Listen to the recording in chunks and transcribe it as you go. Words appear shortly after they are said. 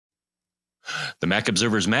The Mac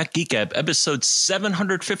Observer's Mac Geek Gab, episode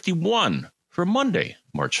 751 for Monday,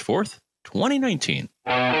 March 4th, 2019.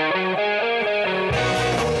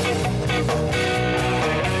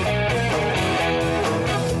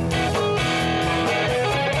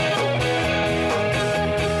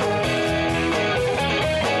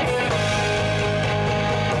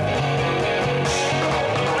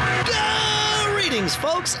 Greetings,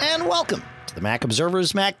 folks, and welcome to the Mac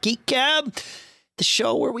Observer's Mac Geek Gab, the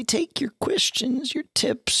show where we take your questions, your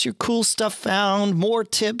tips, your cool stuff found, more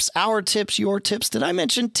tips, our tips, your tips. Did I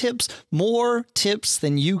mention tips? More tips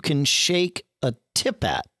than you can shake a tip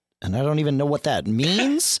at. And I don't even know what that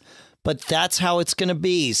means, but that's how it's going to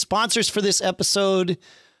be. Sponsors for this episode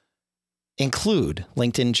include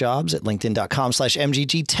LinkedIn Jobs at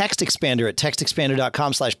linkedin.com/MGG, Text Expander at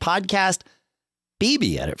textexpander.com/podcast,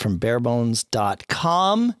 BB Edit from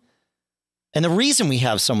barebones.com. And the reason we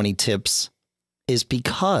have so many tips is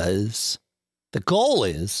because the goal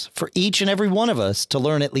is for each and every one of us to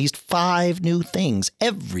learn at least 5 new things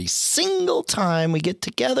every single time we get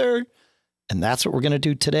together. And that's what we're going to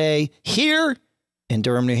do today here in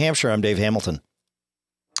Durham, New Hampshire. I'm Dave Hamilton.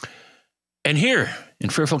 And here in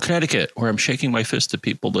Fairfield, Connecticut, where I'm shaking my fist at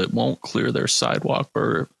people that won't clear their sidewalk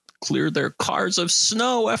or clear their cars of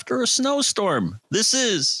snow after a snowstorm. This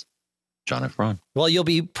is John F. Braun. Well, you'll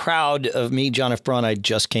be proud of me, John F. Braun. I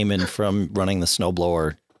just came in from running the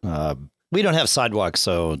snowblower. We don't have sidewalks,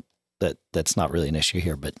 so that's not really an issue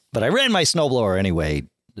here. But I ran my snowblower anyway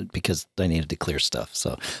because I needed to clear stuff.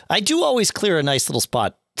 So I do always clear a nice little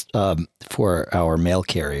spot for our mail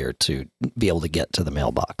carrier to be able to get to the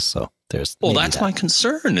mailbox. So there's that's my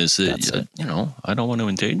concern is that, I don't want to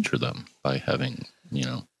endanger them by having,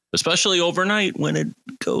 especially overnight when it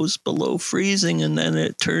goes below freezing and then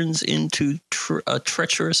it turns into a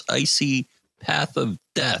treacherous, icy path of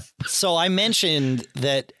death. So I mentioned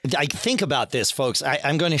that I think about this, folks.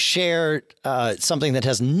 I'm going to share something that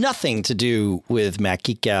has nothing to do with Mac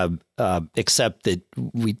Geek Gab, except that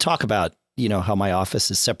we talk about, how my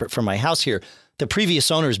office is separate from my house here. The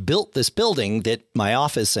previous owners built this building that my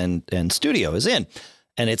office and studio is in,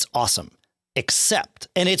 and it's awesome.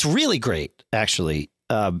 And it's really great, actually.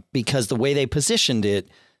 Because the way they positioned it,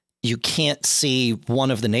 you can't see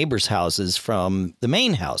one of the neighbors' houses from the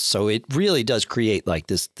main house. So it really does create like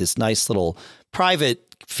this nice little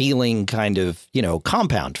private feeling kind of,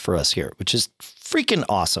 compound for us here, which is freaking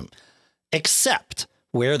awesome. Except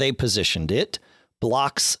where they positioned it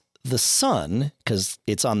blocks the sun because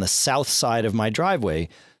it's on the south side of my driveway.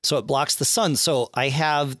 So it blocks the sun. So I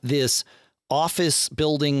have this office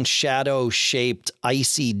building shadow shaped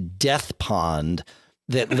icy death pond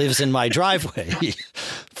that lives in my driveway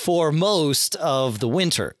for most of the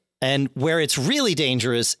winter. And where it's really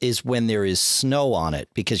dangerous is when there is snow on it,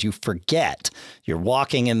 because you forget you're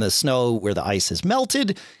walking in the snow where the ice is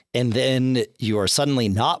melted. And then you are suddenly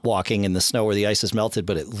not walking in the snow where the ice is melted,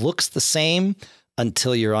 but it looks the same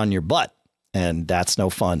until you're on your butt. And that's no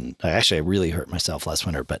fun. I really hurt myself last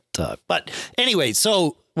winter. But anyway,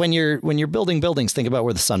 so when you're building buildings, think about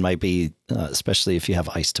where the sun might be, especially if you have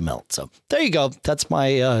ice to melt. So there you go. That's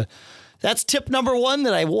my that's tip number 1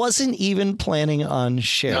 that I wasn't even planning on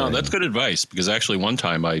sharing. No, that's good advice, because actually one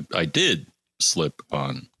time I did slip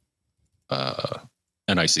on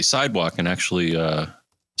an icy sidewalk and actually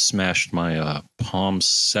smashed my Palm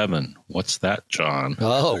 7. What's that, John?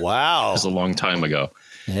 Oh, wow. It was a long time ago.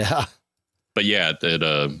 Yeah. But yeah,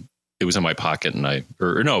 it was in my pocket and it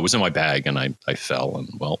was in my bag and I fell and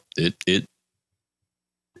it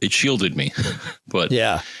shielded me. But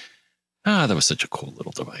yeah, that was such a cool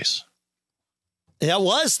little device.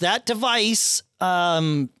 That device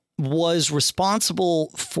was responsible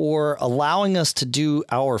for allowing us to do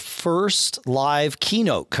our first live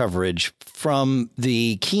keynote coverage from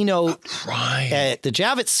the keynote at the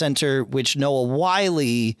Javits Center, which Noah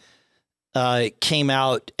Wiley came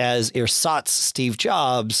out as ersatz Steve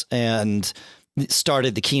Jobs and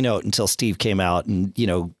started the keynote until Steve came out and,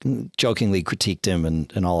 jokingly critiqued him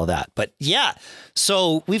and all of that. But yeah,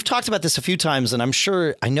 so we've talked about this a few times, and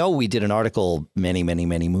I know we did an article many, many,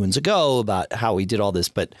 many moons ago about how we did all this,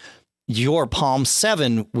 but your Palm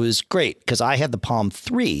 7 was great because I had the Palm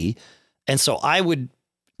 3. And so I would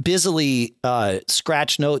busily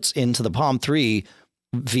scratch notes into the Palm 3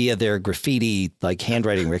 via their graffiti, like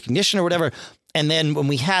handwriting recognition or whatever. And then when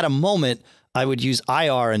we had a moment, I would use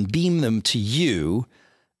IR and beam them to you.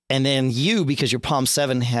 And then you, because your Palm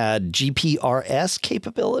 7 had GPRS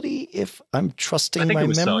capability, if I'm trusting my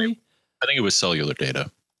memory. I think it was cellular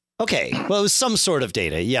data. Okay. Well, it was some sort of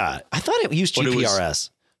data. Yeah. I thought it used GPRS.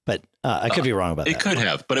 but I could be wrong about that. It could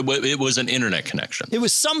have, but it was an internet connection. It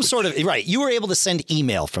was some sort of, right. You were able to send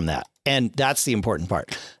email from that. And that's the important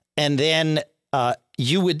part. And then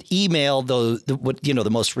you would email the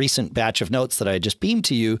most recent batch of notes that I just beamed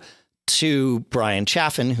to you to Brian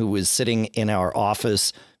Chaffin, who was sitting in our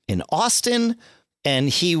office in Austin. And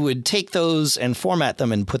he would take those and format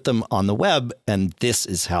them and put them on the web. And this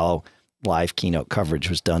is how live keynote coverage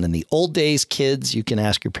was done in the old days. Kids, you can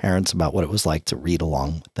ask your parents about what it was like to read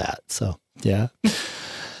along with that. So, yeah.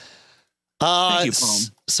 Thank you, Palm.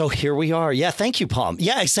 So here we are. Yeah. Thank you, Palm.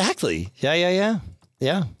 Yeah, exactly. Yeah.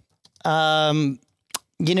 I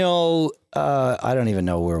don't even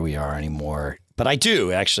know where we are anymore, but I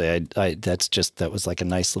do actually. That was like a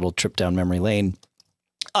nice little trip down memory lane.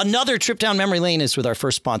 Another trip down memory lane is with our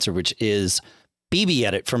first sponsor, which is BB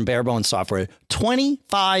Edit from Barebones Software.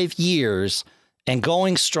 25 years and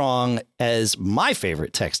going strong as my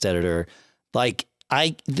favorite text editor. Like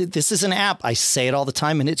this is an app. I say it all the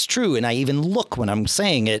time and it's true. And I even look when I'm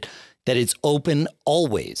saying it that it's open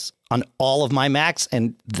always on all of my Macs.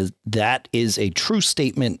 And that is a true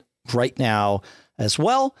statement right now as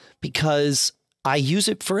well, because I use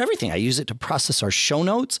it for everything. I use it to process our show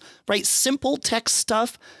notes, right? Simple text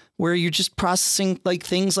stuff where you're just processing like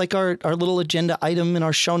things like our little agenda item in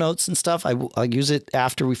our show notes and stuff. I'll use it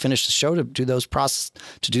after we finish the show to do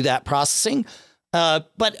that processing.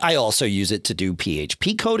 But I also use it to do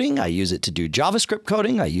PHP coding. I use it to do JavaScript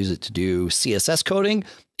coding. I use it to do CSS coding.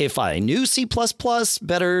 If I knew C++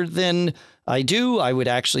 better than I do, I would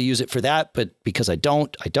actually use it for that. But because I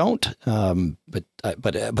don't. But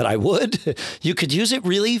I would. You could use it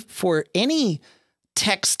really for any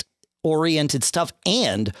text-oriented stuff.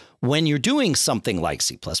 And when you're doing something like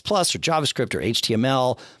C++ or JavaScript or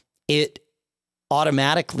HTML, it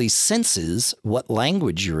automatically senses what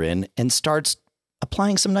language you're in and starts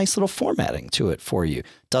applying some nice little formatting to it for you.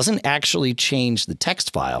 Doesn't actually change the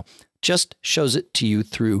text file, just shows it to you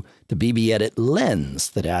through the BB Edit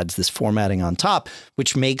lens that adds this formatting on top,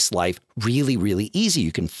 which makes life really, really easy.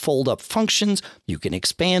 You can fold up functions, you can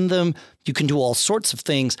expand them, you can do all sorts of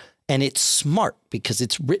things, and it's smart because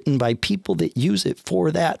it's written by people that use it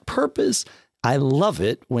for that purpose. I love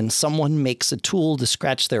it when someone makes a tool to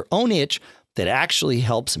scratch their own itch that actually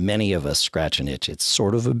helps many of us scratch an itch. It's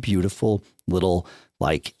sort of a beautiful little,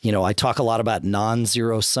 I talk a lot about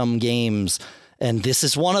non-zero sum games, and this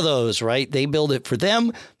is one of those, right? They build it for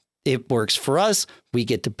them. It works for us. We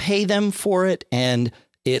get to pay them for it, and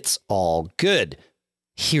it's all good.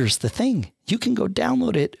 Here's the thing. You can go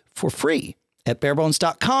download it for free at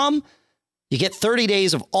barebones.com. You get 30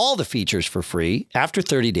 days of all the features for free. After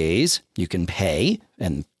 30 days, you can pay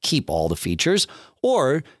and keep all the features,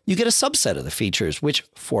 or you get a subset of the features, which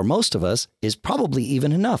for most of us is probably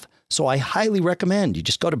even enough. So I highly recommend you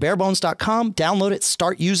just go to barebones.com, download it,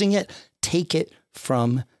 start using it, take it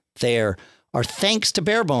from there. Our thanks to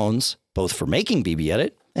Barebones, both for making BB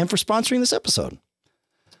Edit and for sponsoring this episode.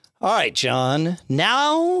 All right, John.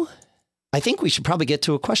 Now, I think we should probably get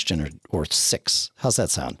to a question or six. How's that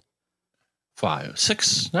sound? 5,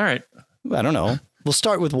 6. All right. I don't know. We'll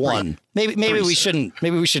start with one. Maybe we shouldn't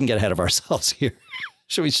get ahead of ourselves here.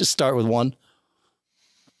 Should we just start with one?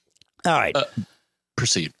 All right.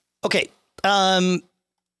 Proceed. Okay. I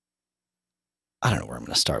don't know where I'm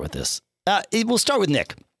going to start with this. We'll start with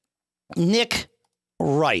Nick. Nick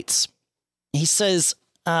writes, he says,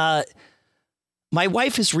 my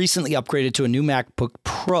wife has recently upgraded to a new MacBook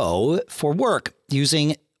Pro for work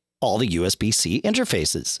using all the USB-C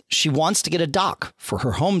interfaces. She wants to get a dock for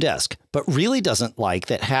her home desk, but really doesn't like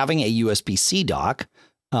that having a USB-C dock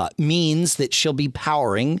means that she'll be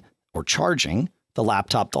powering or charging the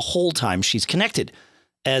laptop the whole time she's connected.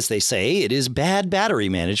 As they say, it is bad battery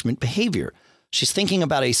management behavior. She's thinking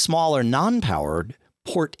about a smaller non-powered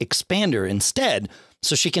port expander instead,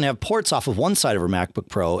 so she can have ports off of one side of her MacBook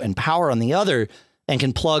Pro and power on the other, and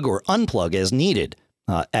can plug or unplug as needed,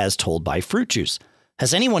 as told by Fruit Juice.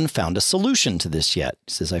 Has anyone found a solution to this yet?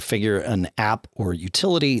 He says, I figure an app or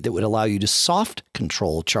utility that would allow you to soft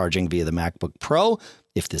control charging via the MacBook Pro,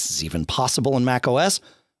 if this is even possible in Mac OS,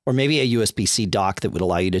 or maybe a USB-C dock that would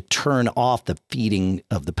allow you to turn off the feeding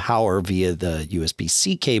of the power via the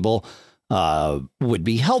USB-C cable would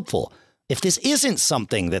be helpful. If this isn't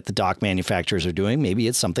something that the dock manufacturers are doing, maybe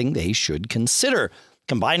it's something they should consider.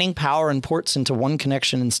 Combining power and ports into one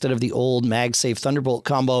connection instead of the old MagSafe Thunderbolt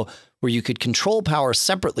combo, where you could control power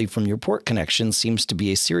separately from your port connection, seems to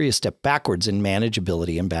be a serious step backwards in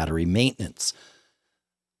manageability and battery maintenance.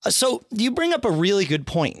 So you bring up a really good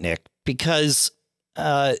point, Nick, because,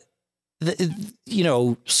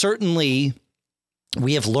 certainly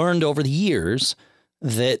we have learned over the years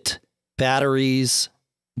that batteries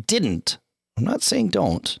didn't, I'm not saying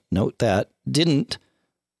don't, note that, didn't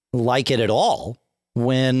like it at all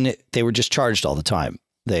when they were just charged all the time.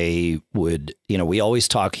 They would, we always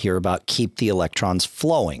talk here about keep the electrons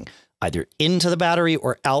flowing, either into the battery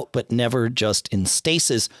or out, but never just in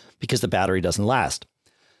stasis because the battery doesn't last.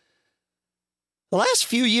 The last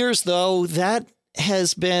few years, though, that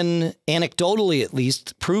has been, anecdotally at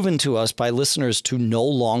least, proven to us by listeners to no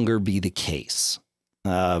longer be the case.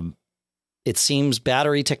 It seems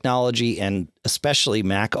battery technology, and especially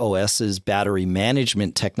Mac OS's battery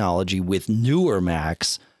management technology with newer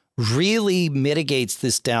Macs, really mitigates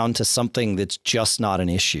this down to something that's just not an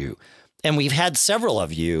issue. And we've had several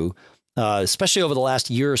of you, especially over the last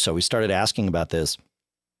year or so, we started asking about this.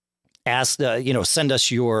 Send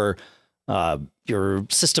us your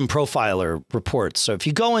system profiler reports. So if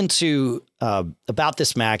you go into about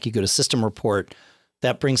this Mac, you go to system report.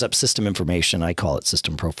 That brings up system information. I call it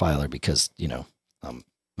system profiler because,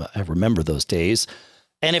 I remember those days.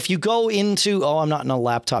 And if you go into, I'm not in a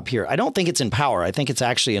laptop here. I don't think it's in power. I think it's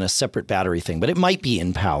actually in a separate battery thing, but it might be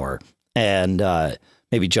in power. And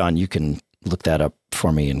maybe, John, you can look that up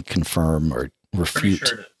for me and confirm or refute. Pretty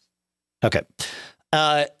sure it is. Okay.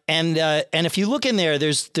 And if you look in there,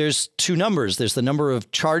 there's two numbers. There's the number of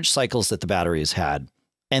charge cycles that the battery has had.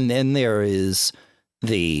 And then there is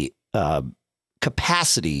the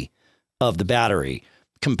capacity of the battery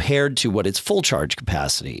compared to what its full charge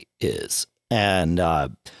capacity is. And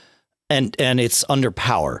it's under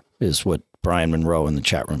power is what Brian Monroe in the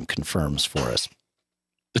chat room confirms for us.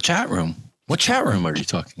 The chat room? What chat room are you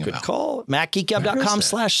talking about? Good call.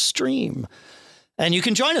 MacGeekGab.com/stream. And you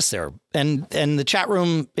can join us there. And the chat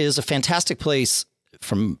room is a fantastic place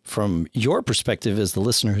from your perspective as the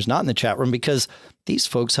listener who's not in the chat room, because these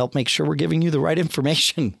folks help make sure we're giving you the right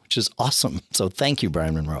information, which is awesome. So thank you,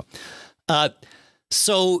 Brian Monroe.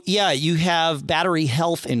 So yeah, you have battery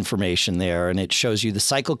health information there, and it shows you the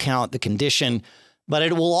cycle count, the condition, but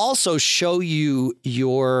it will also show you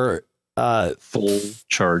your full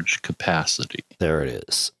charge capacity. There it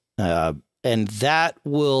is. And that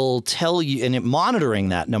will tell you, and monitoring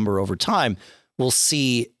that number over time will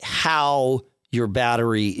see how your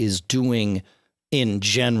battery is doing in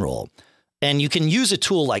general. And you can use a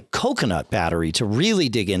tool like Coconut Battery to really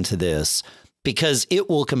dig into this, because it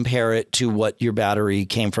will compare it to what your battery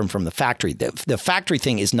came from the factory. The factory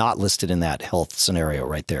thing is not listed in that health scenario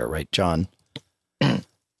right there, right, John?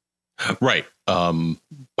 Right.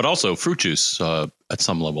 But also fruit juice at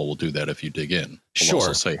some level will do that if you dig in. It'll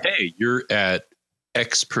also say, hey, you're at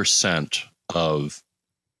X% of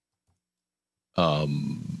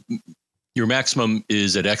your maximum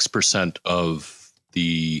is at X% of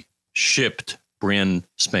the shipped brand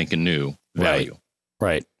spanking new value.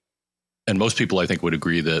 Right. And most people, I think, would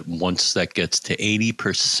agree that once that gets to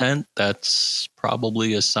 80%, that's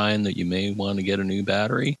probably a sign that you may want to get a new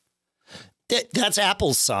battery. That's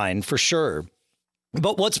Apple's sign for sure.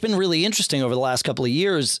 But what's been really interesting over the last couple of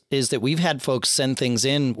years is that we've had folks send things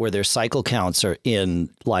in where their cycle counts are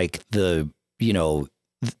in like the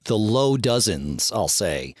low dozens, I'll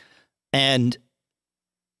say. And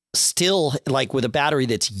still, like with a battery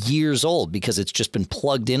that's years old because it's just been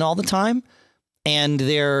plugged in all the time, and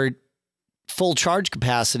their full charge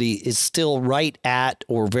capacity is still right at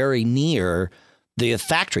or very near the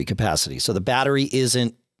factory capacity. So the battery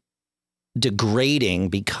isn't degrading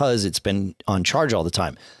because it's been on charge all the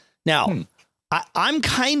time. Now, I'm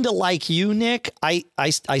kind of like you, Nick. I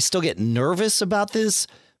still get nervous about this,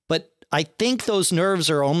 but I think those nerves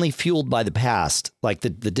are only fueled by the past, like the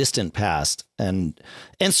distant past. And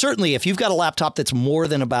certainly if you've got a laptop that's more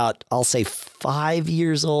than about, I'll say 5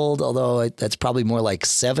 years old, although that's probably more like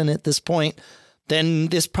 7 at this point, then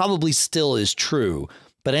this probably still is true.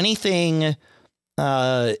 But anything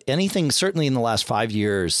certainly in the last 5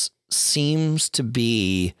 years seems to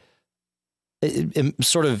be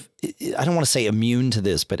sort of, I don't want to say immune to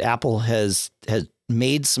this, but Apple has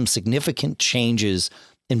made some significant changes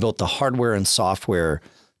in both the hardware and software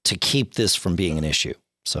to keep this from being an issue.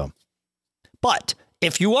 So, but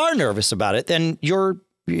if you are nervous about it, then your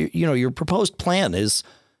proposed plan is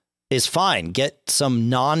fine. Get some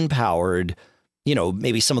non-powered,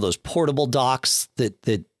 maybe some of those portable docks that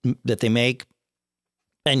they make,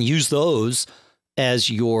 and use those as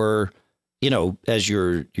your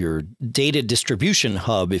data distribution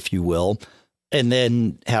hub, if you will, and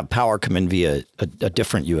then have power come in via a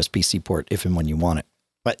different USB-C port if and when you want it.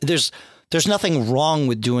 But there's nothing wrong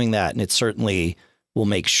with doing that, and it certainly will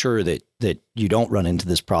make sure that you don't run into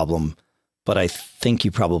this problem. But I think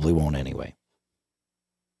you probably won't anyway,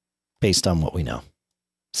 based on what we know.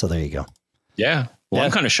 So there you go. Yeah. Well,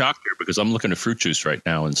 I'm kind of shocked here because I'm looking at fruit juice right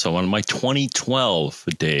now. And so on my 2012,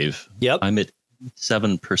 Dave, I'm at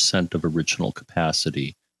 7% of original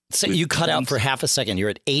capacity. So you cut out for half a second. You're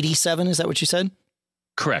at 87. Is that what you said?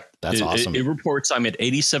 Correct. That's awesome. It reports I'm at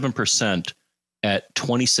 87% at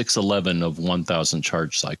 2611 of 1,000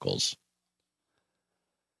 charge cycles.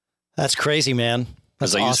 That's crazy, man.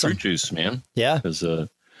 That's awesome. I use fruit juice, man. Yeah. Because,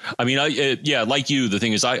 I mean, like you, the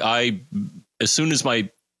thing is, I as soon as my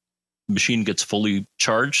machine gets fully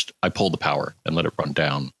charged, I pull the power and let it run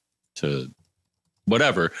down to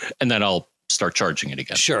whatever, and then I'll start charging it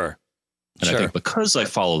again. Sure. And I think because I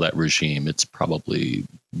follow that regime, it's probably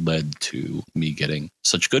led to me getting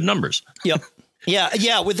such good numbers. Yep.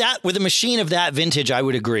 Yeah. With a machine of that vintage, I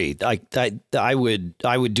would agree. I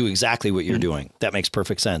would do exactly what you're doing. That makes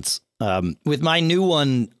perfect sense. With my new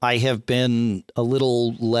one, I have been a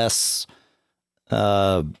little less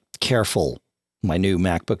careful. My new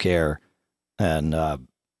MacBook Air, and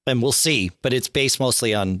we'll see. But it's based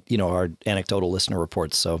mostly on our anecdotal listener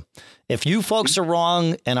reports. So if you folks are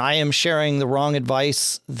wrong and I am sharing the wrong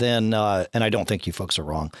advice, then and I don't think you folks are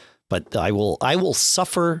wrong, but I will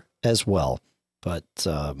suffer as well. But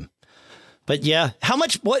yeah, how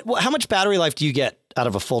much battery life do you get out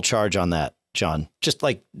of a full charge on that, John? Just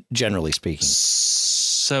like generally speaking,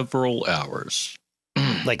 several hours,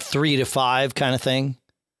 like 3 to 5 kind of thing.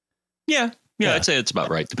 Yeah, I'd say it's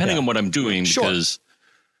about right, depending on what I'm doing, because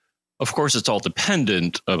of course it's all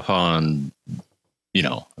dependent upon,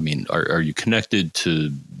 I mean, are you connected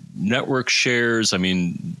to network shares? I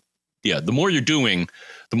mean, the more you're doing,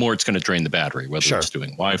 the more it's going to drain the battery, whether it's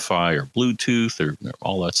doing Wi-Fi or Bluetooth or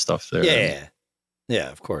all that stuff there.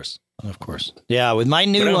 Yeah, of course. Yeah, with my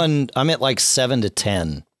new one, I'm at like 7 to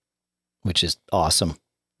 10, which is awesome.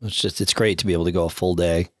 It's great to be able to go a full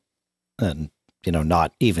day and,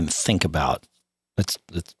 not even think about.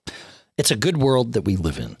 It's a good world that we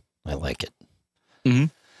live in. I like it. Mm-hmm.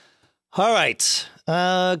 All right.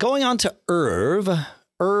 Going on to Irv.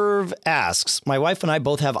 Irv asks, my wife and I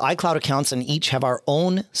both have iCloud accounts and each have our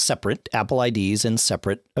own separate Apple IDs and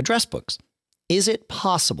separate address books. Is it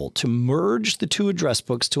possible to merge the two address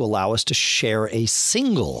books to allow us to share a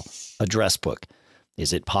single address book?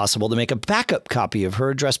 Is it possible to make a backup copy of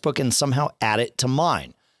her address book and somehow add it to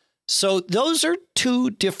mine? So those are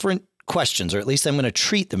two different questions, or at least I'm going to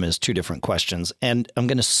treat them as two different questions. And I'm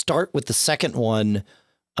going to start with the second one,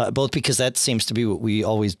 both because that seems to be what we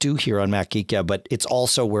always do here on Mac Geek Gab, but it's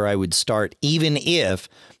also where I would start, even if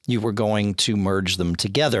you were going to merge them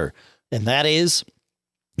together. And that is,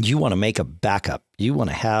 you want to make a backup. You want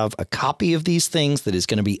to have a copy of these things that is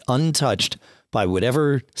going to be untouched by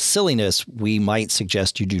whatever silliness we might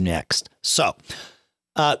suggest you do next. So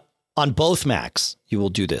on both Macs, you will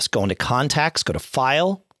do this. Go into Contacts, go to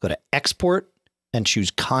File, go to Export, and choose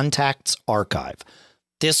Contacts Archive.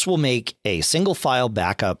 This will make a single file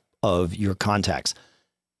backup of your contacts.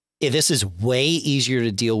 This is way easier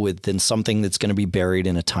to deal with than something that's going to be buried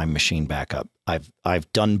in a time machine backup.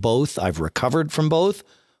 I've done both. I've recovered from both.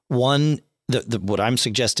 One, what I'm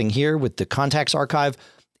suggesting here with the Contacts Archive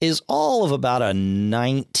is all of about a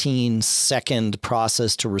 19-second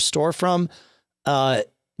process to restore from.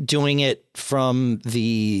 Doing it from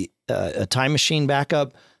the a time machine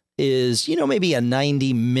backup is, maybe a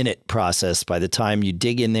 90-minute process by the time you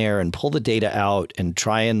dig in there and pull the data out and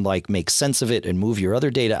try and make sense of it and move your other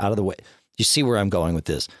data out of the way. You see where I'm going with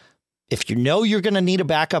this. If you know you're going to need a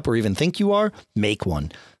backup or even think you are, make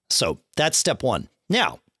one. So that's step one.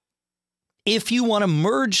 Now, if you want to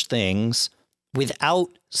merge things without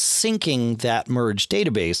syncing that merged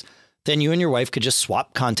database, then you and your wife could just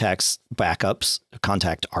swap contacts backups,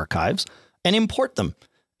 contact archives, and import them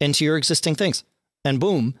into your existing things. And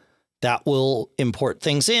boom, that will import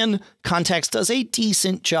things in. Contacts does a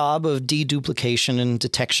decent job of deduplication and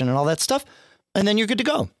detection and all that stuff. And then you're good to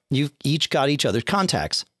go. You've each got each other's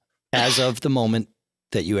contacts as of the moment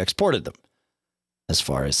that you exported them. As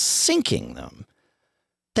far as syncing them,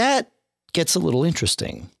 that gets a little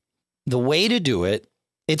interesting. The way to do it,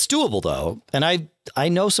 it's doable though. And I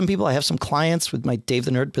know some people, I have some clients with my Dave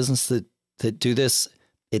the Nerd business that do this.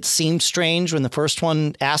 It seemed strange when the first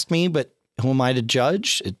one asked me, but who am I to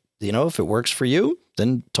judge? If it works for you,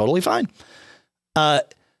 then totally fine.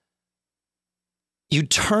 You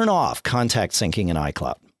turn off contact syncing in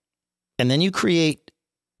iCloud, and then you create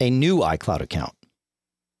a new iCloud account,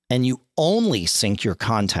 and you only sync your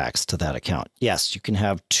contacts to that account. Yes, you can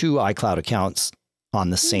have two iCloud accounts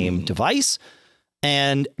on the same device,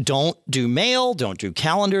 and don't do mail, don't do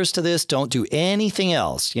calendars to this, don't do anything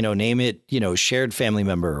else. Name it, shared family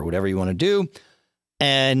member or whatever you want to do.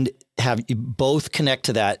 And have you both connect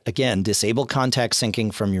to that. Again, disable contact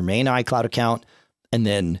syncing from your main iCloud account. And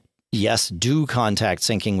then, yes, do contact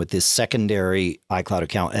syncing with this secondary iCloud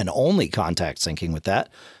account and only contact syncing with that.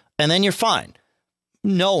 And then you're fine.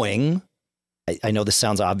 Knowing, I know this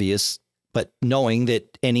sounds obvious, but knowing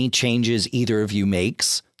that any changes either of you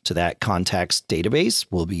makes to that contacts database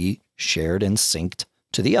will be shared and synced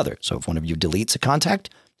to the other. So if one of you deletes a contact,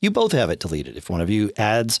 you both have it deleted. If one of you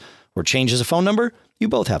adds or changes a phone number, you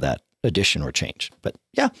both have that addition or change. But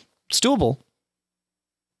yeah, it's doable.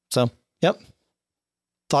 So, yep.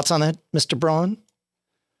 Thoughts on that, Mr. Braun?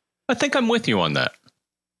 I think I'm with you on that.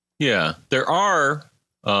 Yeah, there are,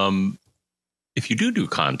 if you do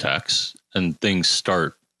contacts and things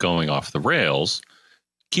start going off the rails,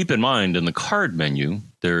 keep in mind in the card menu,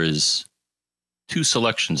 there is two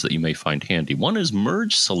selections that you may find handy. One is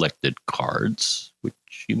merge selected cards,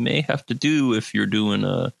 which you may have to do if you're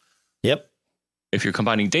doing if you're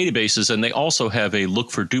combining databases, and they also have a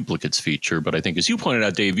look for duplicates feature. But I think, as you pointed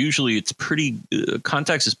out, Dave, usually it's pretty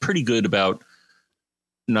Contacts is pretty good about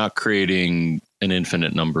not creating an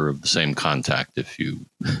infinite number of the same contact. If you,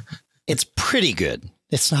 it's pretty good.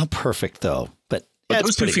 It's not perfect though, but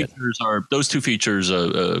those two features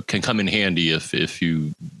can come in handy if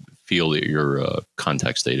you feel that your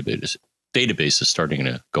contacts database is starting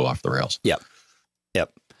to go off the rails. Yep.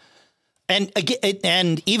 And again,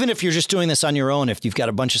 and even if you're just doing this on your own, if you've got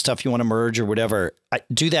a bunch of stuff you want to merge or whatever,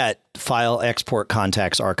 do that file export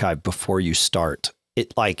contacts archive before you start.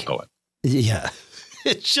 It yeah,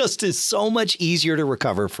 it just is so much easier to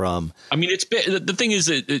recover from. I mean, the thing is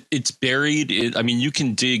that it's buried. I mean, you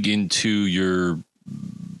can dig into your.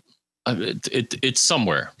 It's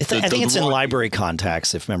somewhere. I think it's in library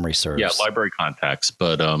contacts, if memory serves. Yeah, library contacts,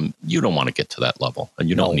 but you don't want to get to that level, and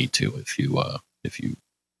you don't need to if you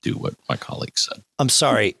do what my colleague said. I'm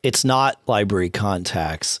sorry, it's not library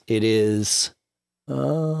contacts. It is.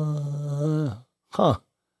 I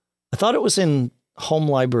thought it was in home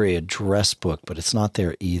library address book, but it's not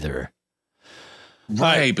there either.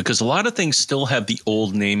 Right, because a lot of things still have the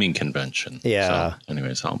old naming convention. Yeah. So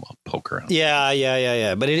anyways, I'll poke around.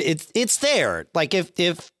 Yeah. But it's there. Like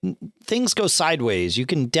if things go sideways, you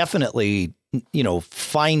can definitely,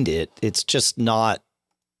 find it. It's just not.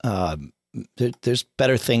 There's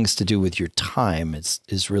better things to do with your time.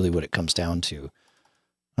 Is really what it comes down to.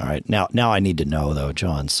 All right, now I need to know though,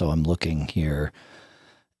 John. So I'm looking here.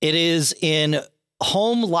 It is in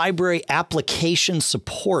Home Library Application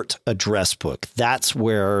Support address book. That's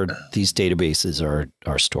where these databases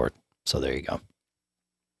are stored. So there you go.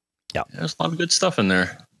 Yeah. There's a lot of good stuff in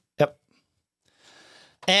there. Yep.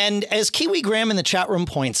 And as Kiwi Graham in the chat room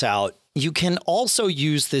points out, you can also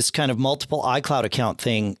use this kind of multiple iCloud account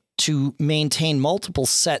thing to maintain multiple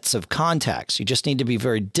sets of contacts. You just need to be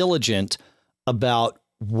very diligent about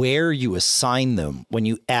where you assign them. When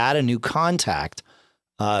you add a new contact,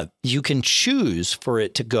 you can choose for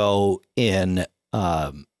it to go in,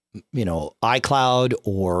 iCloud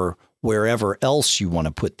or wherever else you want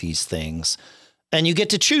to put these things. And you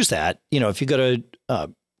get to choose that. If you go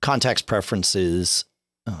to contacts preferences,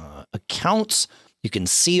 accounts, you can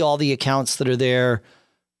see all the accounts that are there.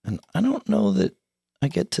 And I don't know that I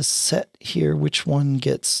get to set here which one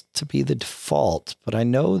gets to be the default, but I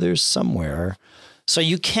know there's somewhere. So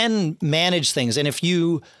you can manage things. And if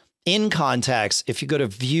you, in contacts, if you go to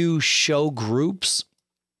view show groups,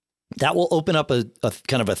 that will open up a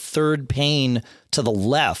kind of a third pane to the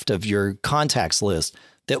left of your contacts list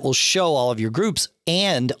that will show all of your groups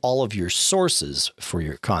and all of your sources for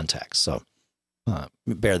your contacts. So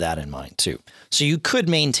bear that in mind too. So you could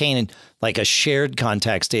maintain like a shared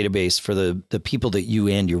contacts database for the people that you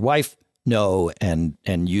and your wife know and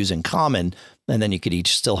use in common. And then you could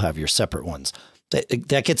each still have your separate ones.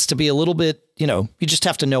 That gets to be a little bit, you just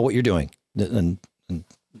have to know what you're doing and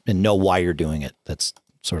know why you're doing it. That's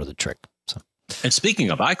sort of the trick. So. And speaking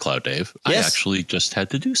of iCloud, Dave, yes. I actually just had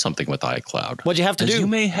to do something with iCloud. What'd you have to do?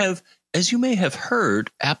 As you may have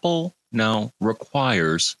heard, Apple now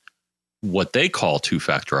requires what they call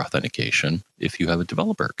two-factor authentication if you have a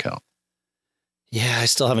developer account. Yeah, I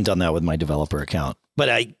still haven't done that with my developer account, but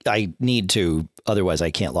I need to, otherwise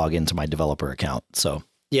I can't log into my developer account. So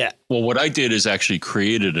yeah. Well, what I did is actually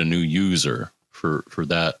created a new user for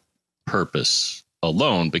that purpose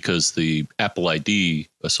alone, because the Apple ID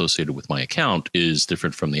associated with my account is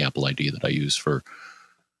different from the Apple ID that I use for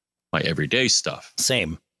my everyday stuff.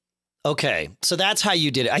 Same. Okay, so that's how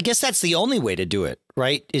you did it. I guess that's the only way to do it,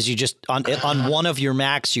 right? Is you just on one of your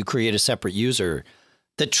Macs, you create a separate user.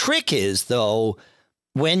 The trick is, though,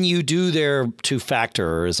 when you do their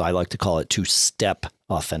two-factor, or as I like to call it, two-step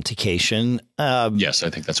authentication. Yes,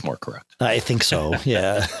 I think that's more correct. I think so.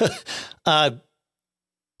 Yeah.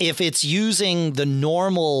 If it's using the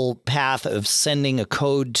normal path of sending a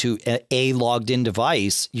code to a logged in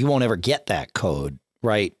device, you won't ever get that code,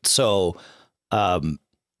 right? So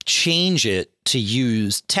change it to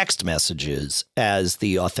use text messages as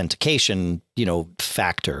the authentication,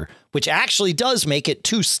 factor, which actually does make it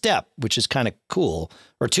two-step, which is kind of cool.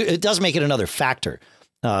 It does make it another factor,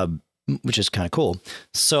 which is kind of cool.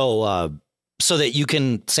 So that you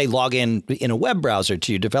can, say, log in a web browser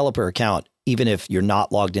to your developer account, even if you're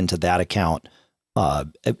not logged into that account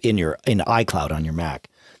in iCloud on your Mac.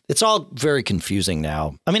 It's all very confusing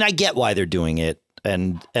now. I mean, I get why they're doing it,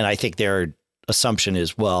 and I think their assumption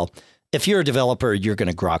is, well, if you're a developer, you're going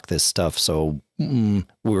to grok this stuff, so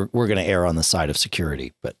we're going to err on the side of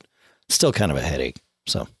security, but still kind of a headache.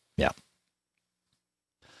 So yeah.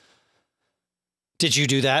 Did you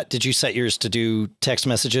do that? Did you set yours to do text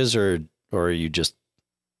messages, or are you just?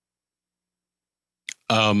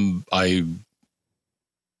 I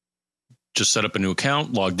just set up a new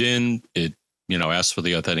account, logged in. It asked for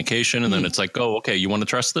the authentication, and then it's like, oh, okay, you want to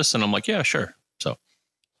trust this? And I'm like, yeah, sure. So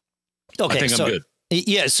okay, I think I'm good.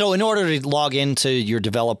 Yeah. So in order to log into your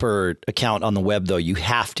developer account on the web, though, you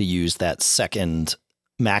have to use that second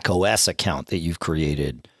Mac OS account that you've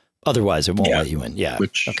created. Otherwise, it won't let you in. Yeah.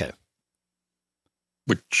 Which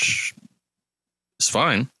is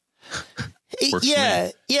fine.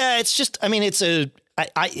 Yeah. It's just, I mean,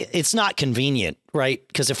 it's not convenient, right?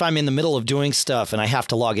 Because if I'm in the middle of doing stuff and I have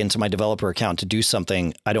to log into my developer account to do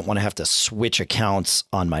something, I don't want to have to switch accounts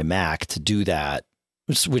on my Mac to do that,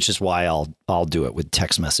 which is why I'll do it with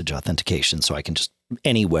text message authentication. So I can just,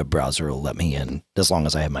 any web browser will let me in as long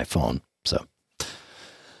as I have my phone. So,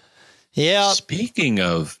 yeah. Speaking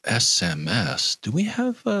of SMS, do we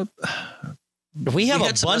have We have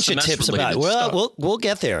a bunch of tips about it. Well, we'll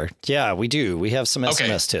get there. Yeah, we do. We have some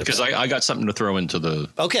SMS tips. Because I got something to throw into the.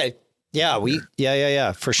 Okay. Yeah,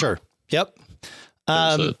 yeah, for sure. Yep.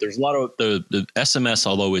 There's a lot of the SMS,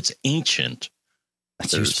 although it's ancient.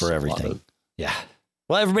 It's used for everything. Yeah.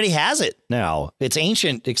 Well, everybody has it now. It's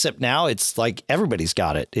ancient, except now it's like everybody's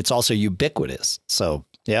got it. It's also ubiquitous. So,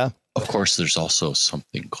 yeah. Of course, there's also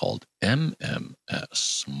something called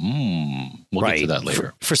MMS. We'll get to that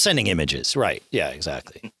later. For sending images. Right. Yeah,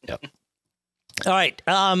 exactly. Yep. All right.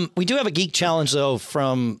 We do have a geek challenge, though,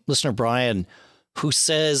 from listener Brian, who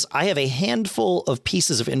says, I have a handful of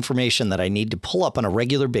pieces of information that I need to pull up on a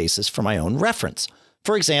regular basis for my own reference.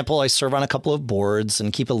 For example, I serve on a couple of boards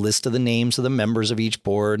and keep a list of the names of the members of each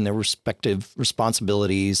board and their respective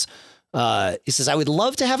responsibilities. He says, I would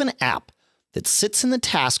love to have an app that sits in the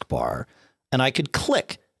taskbar and I could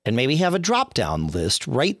click and maybe have a drop down list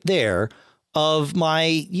right there of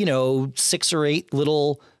my, 6 or 8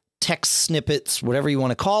 little text snippets, whatever you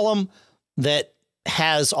want to call them, that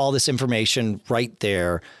has all this information right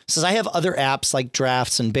there. It says I have other apps like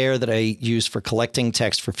Drafts and Bear that I use for collecting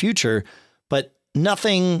text for future, but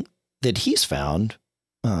nothing that he's found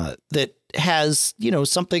that has,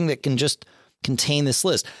 something that can just contain this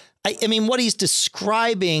list. I mean, what he's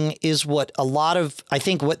describing is what I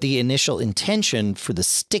think what the initial intention for the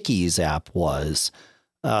Stickies app was.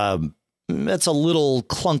 That's a little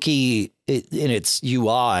clunky in its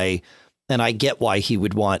UI, and I get why he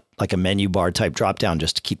would want like a menu bar type drop down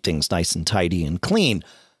just to keep things nice and tidy and clean.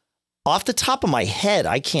 Off the top of my head,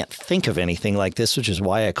 I can't think of anything like this, which is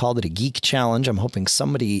why I called it a geek challenge. I'm hoping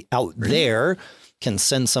somebody out there can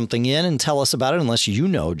send something in and tell us about it, unless you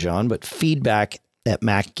know, John, but feedback at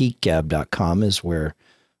MacGeekGab.com is where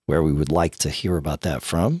we would like to hear about that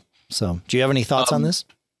from. So do you have any thoughts on this?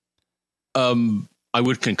 I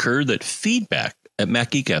would concur that feedback at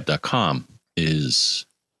MacGeekGab.com is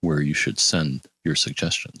where you should send your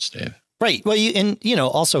suggestions, Dave. Right. Well,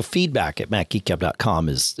 also feedback at MacGeekGab.com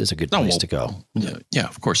is a good place to go. Yeah,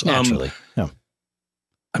 of course. Naturally.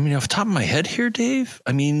 I mean, off the top of my head here, Dave,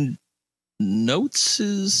 I mean, Notes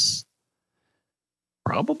is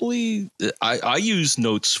probably, I use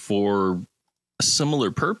Notes for a similar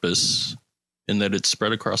purpose in that it's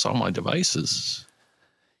spread across all my devices.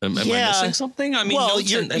 Am I missing something? I mean,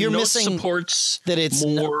 Notes you're Notes missing supports that it's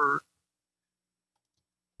more.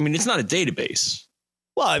 I mean, it's not a database.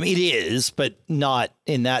 Well, I mean, it is, but not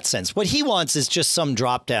in that sense. What he wants is just some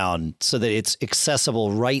drop down so that it's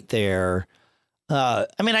accessible right there. I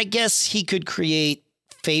mean, I guess he could create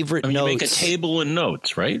favorite notes. You make a table in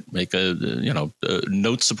Notes, right? Make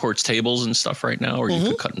Notes supports tables and stuff right now, or you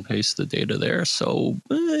could cut and paste the data there. So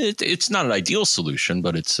it's not an ideal solution,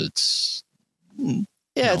 but it's it's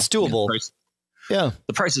doable.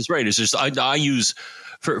 The price is right. It's just I use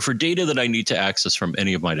for data that I need to access from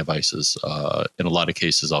any of my devices, in a lot of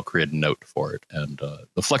cases, I'll create a note for it. And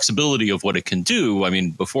the flexibility of what it can do, I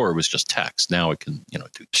mean, before it was just text. Now it can,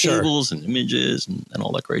 do tables and images and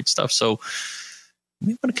all that great stuff. So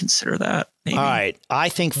we want to consider that. Maybe. All right. I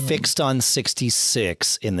think Fixed on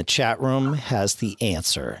 66 in the chat room has the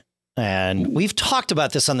answer. And we've talked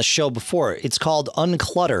about this on the show before. It's called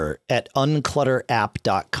Unclutter at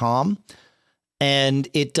unclutterapp.com. And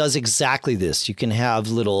it does exactly this. You can have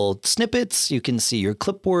little snippets. You can see your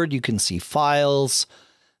clipboard. You can see files.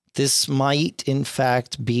 This might, in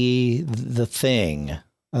fact, be the thing.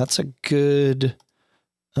 That's a good.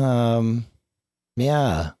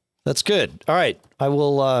 Yeah, that's good. All right. I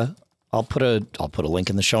will. I'll put a link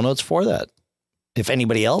in the show notes for that. If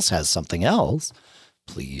anybody else has something else,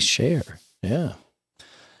 please share. Yeah.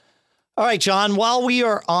 All right, John, while we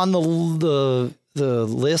are on the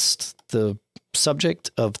list, the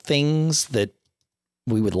subject of things that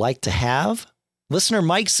we would like to have, listener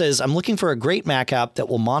Mike says, I'm looking for a great Mac app that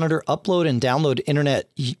will monitor, upload, and download internet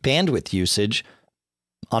bandwidth usage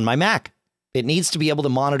on my Mac. It needs to be able to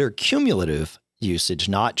monitor cumulative usage,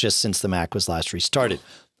 not just since the Mac was last restarted.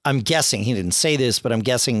 I'm guessing, he didn't say this, but I'm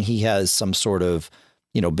guessing he has some sort of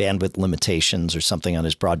bandwidth limitations or something on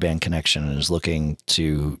his broadband connection and is looking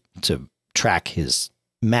to track his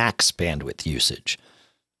Mac's bandwidth usage.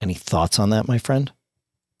 Any thoughts on that, my friend?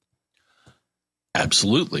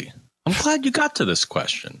 Absolutely. I'm glad you got to this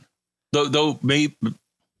question. Though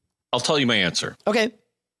I'll tell you my answer. Okay.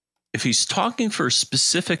 If he's talking for a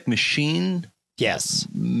specific machine, yes,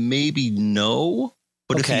 maybe no.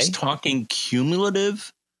 But if he's talking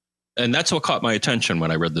cumulative, and that's what caught my attention when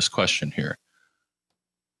I read this question here.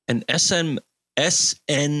 An SNMP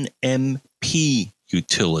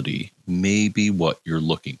utility may be what you're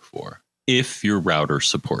looking for if your router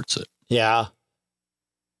supports it. Yeah.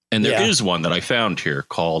 And there is one that I found here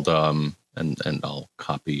called, and I'll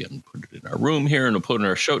copy and put it in our room here and I'll put in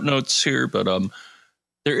our show notes here. But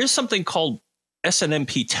there is something called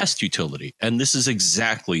SNMP test utility. And this is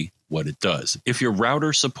exactly what it does. If your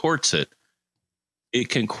router supports it, it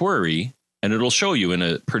can query and it'll show you in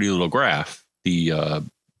a pretty little graph the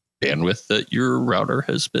bandwidth that your router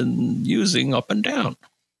has been using up and down,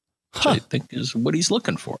 which I think is what he's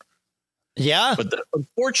looking for. Yeah. But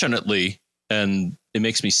unfortunately, and it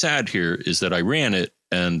makes me sad here, is that I ran it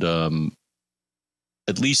and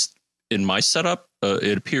at least in my setup,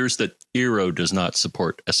 it appears that Eero does not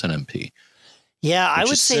support SNMP. Yeah, I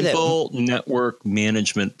would say that simple network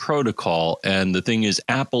management protocol. And the thing is,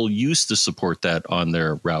 Apple used to support that on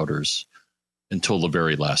their routers until the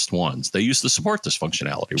very last ones. They used to support this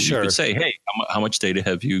functionality. Where you could say, hey, how much data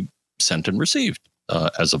have you sent and received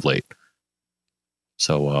as of late?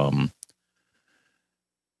 So,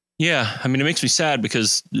 yeah, I mean, it makes me sad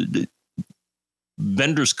because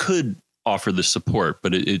vendors could offer this support,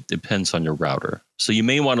 but it depends on your router. So you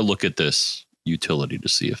may want to look at this utility to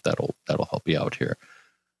see if that'll help you out here.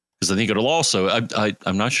 Because I think it'll also,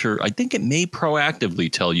 I'm not sure, I think it may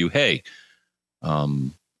proactively tell you, hey,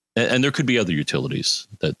 and there could be other utilities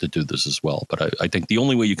that do this as well. But I think the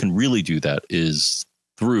only way you can really do that is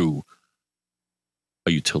through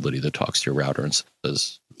a utility that talks to your router and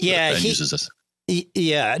says, and uses this.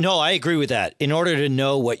 Yeah, no, I agree with that. In order to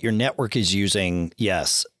know what your network is using,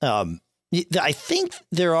 yes. I think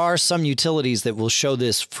there are some utilities that will show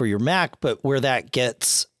this for your Mac, but where that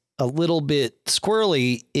gets a little bit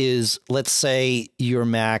squirrely is, let's say your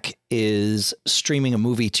Mac is streaming a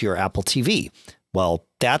movie to your Apple TV. Well,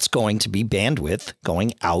 that's going to be bandwidth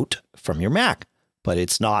going out from your Mac, but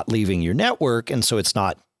it's not leaving your network, and so it's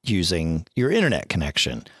not using your internet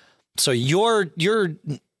connection. So your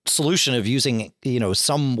solution of using,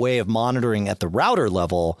 some way of monitoring at the router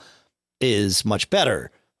level is much better.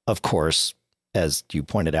 Of course, as you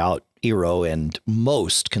pointed out, Eero and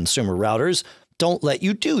most consumer routers don't let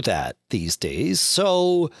you do that these days.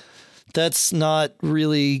 So that's not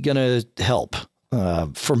really going to help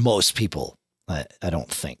for most people, I don't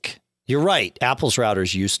think. You're right. Apple's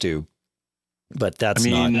routers used to, but that's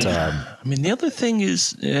not. The other thing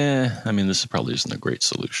is, this probably isn't a great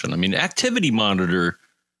solution. Activity Monitor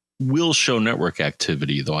will show network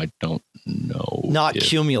activity, though I don't know. Not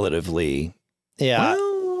cumulatively. Yeah.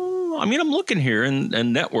 Well, I'm looking here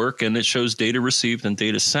and network, and it shows data received and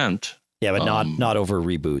data sent. Yeah, but not over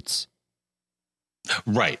reboots.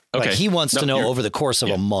 Right. Okay. Like he wants to know over the course of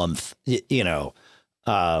a month,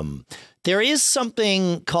 there is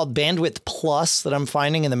something called Bandwidth Plus that I'm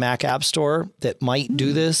finding in the Mac App Store that might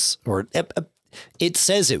do this, or it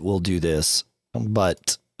says it will do this,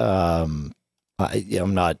 but I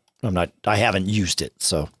haven't used it.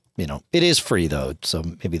 So, it is free though. So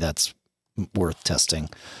maybe that's worth testing.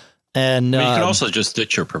 And you can also just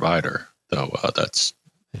ditch your provider, though. That's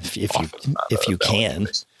if you can,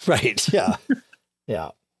 right? Yeah,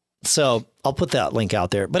 yeah. So I'll put that link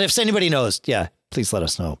out there. But if anybody knows, please let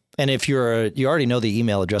us know. And if you already know the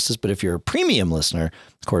email addresses, but if you're a premium listener,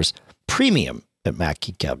 of course,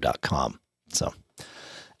 premium@macgeekgab.com. So,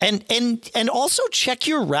 and also check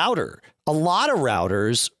your router. A lot of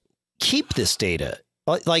routers keep this data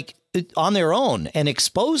like on their own and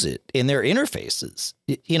expose it in their interfaces.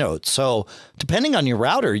 So depending on your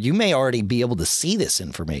router, you may already be able to see this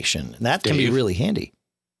information, and that can be really handy.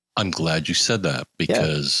 I'm glad you said that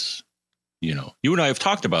because, you and I have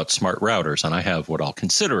talked about smart routers, and I have what I'll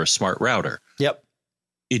consider a smart router. Yep.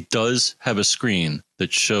 It does have a screen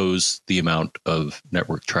that shows the amount of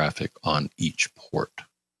network traffic on each port.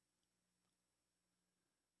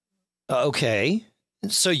 Okay.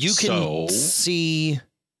 So you can see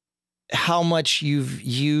how much you've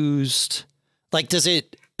used. Like, does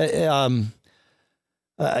it, I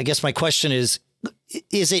guess my question is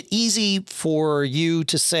it easy for you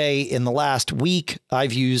to say in the last week,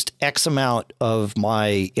 I've used X amount of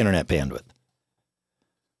my internet bandwidth?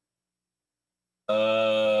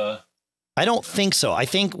 I don't think so. I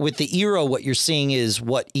think with the Eero, what you're seeing is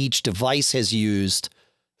what each device has used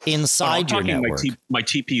inside your network. My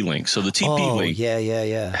TP link. So the TP link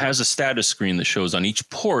has a status screen that shows on each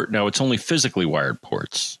port. Now it's only physically wired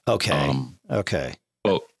ports. Okay. Okay.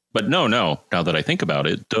 But no. Now that I think about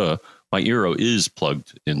it, my Eero is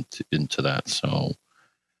plugged into that. So,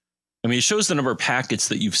 I mean, it shows the number of packets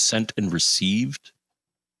that you've sent and received.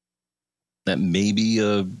 That may be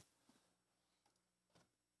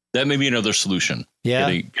another solution.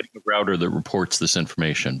 Yeah. Getting a router that reports this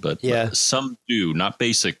information, but some do, not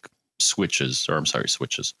basic switches, or I'm sorry,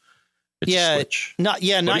 switches. It's a switch. Not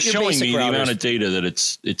your showing basic me routers. the amount of data that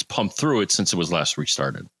it's pumped through it since it was last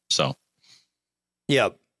restarted. So,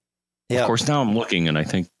 Yep. Of course, now I'm looking, and I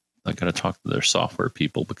think I got to talk to their software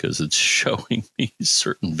people because it's showing me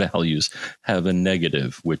certain values have a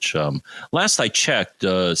negative, which last I checked,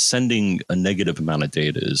 sending a negative amount of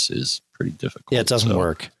data is pretty difficult. Yeah, it doesn't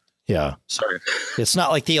work. Yeah. Sorry. It's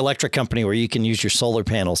not like the electric company where you can use your solar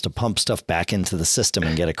panels to pump stuff back into the system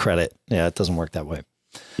and get a credit. Yeah, it doesn't work that way.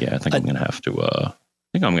 Yeah, I think I'm going to have to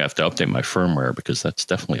update my firmware because that's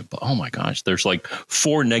definitely oh my gosh, there's like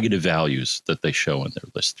 4 negative values that they show in their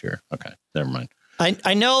list here. Okay, never mind.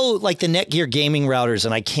 I know like the Netgear gaming routers,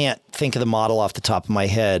 and I can't think of the model off the top of my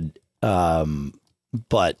head.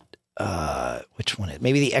 But which one?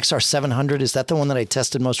 Maybe the XR700. Is that the one that I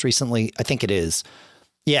tested most recently? I think it is.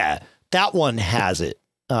 Yeah, that one has it.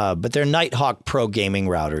 But their Nighthawk Pro gaming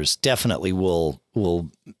routers definitely will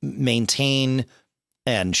maintain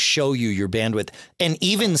and show you your bandwidth, and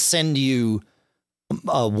even send you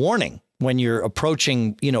a warning when you're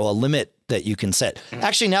approaching, a limit that you can set.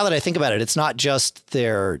 Actually, now that I think about it, it's not just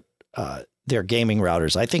their gaming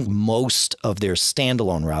routers. I think most of their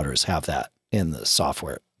standalone routers have that in the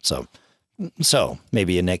software. So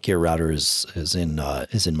maybe a Netgear router is in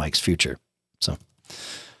Mike's future. So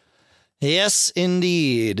yes,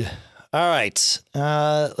 indeed. All right.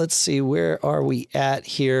 Let's see. Where are we at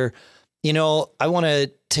here? I want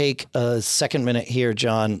to take a second minute here,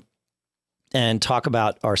 John, and talk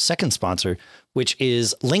about our second sponsor, which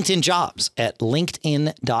is LinkedIn Jobs at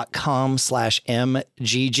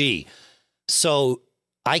linkedin.com/MGG. So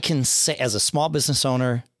I can say, as a small business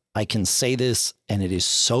owner, I can say this, and it is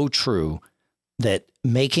so true, that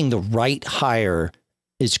making the right hire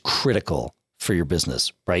is critical for your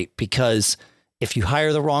business, right? Because if you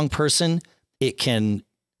hire the wrong person, it can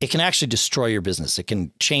actually destroy your business. It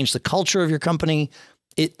can change the culture of your company.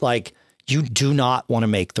 You do not want to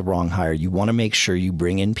make the wrong hire. You want to make sure you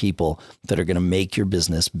bring in people that are going to make your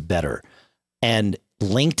business better. And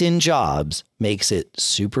LinkedIn Jobs makes it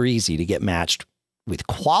super easy to get matched with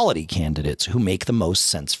quality candidates who make the most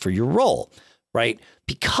sense for your role, right?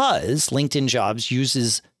 Because LinkedIn Jobs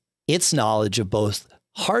uses its knowledge of both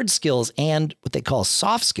hard skills and what they call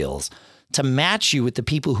soft skills to match you with the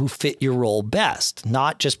people who fit your role best,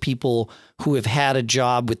 not just people who have had a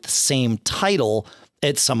job with the same title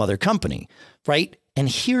at some other company, right? And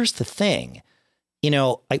here's the thing,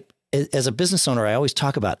 as a business owner, I always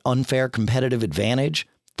talk about unfair competitive advantage.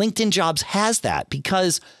 LinkedIn Jobs has that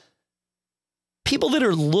because people that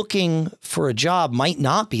are looking for a job might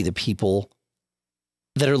not be the people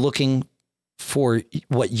that are looking for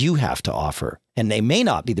what you have to offer. And they may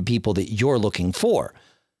not be the people that you're looking for.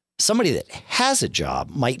 Somebody that has a job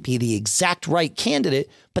might be the exact right candidate,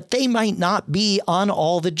 but they might not be on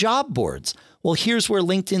all the job boards. Well, here's where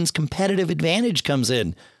LinkedIn's competitive advantage comes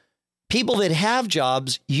in. People that have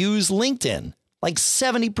jobs use LinkedIn, like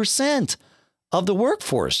 70%. of the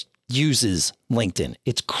workforce uses LinkedIn.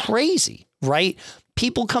 It's crazy, right?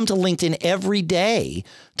 People come to LinkedIn every day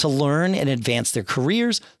to learn and advance their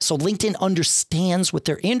careers. So LinkedIn understands what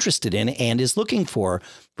they're interested in and is looking for,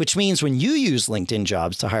 which means when you use LinkedIn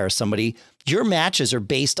Jobs to hire somebody, your matches are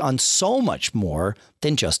based on so much more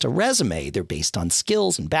than just a resume. They're based on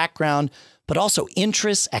skills and background, but also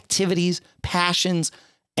interests, activities, passions.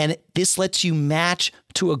 And this lets you match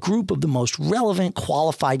to a group of the most relevant,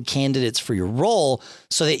 qualified candidates for your role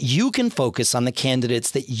so that you can focus on the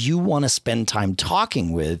candidates that you want to spend time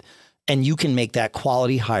talking with, and you can make that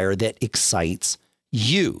quality hire that excites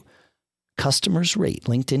you. Customers rate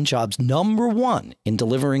LinkedIn Jobs #1 in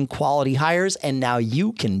delivering quality hires, and now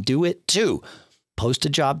you can do it too. Post a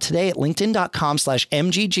job today at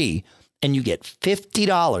linkedin.com/MGG, and you get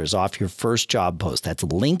 $50 off your first job post. That's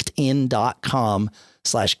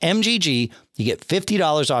linkedin.com/MGG. You get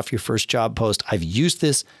 $50 off your first job post. I've used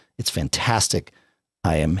this. It's fantastic.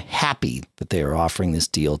 I am happy that they are offering this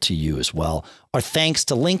deal to you as well. Our thanks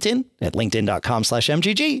to LinkedIn at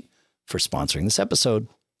linkedin.com/MGG for sponsoring this episode.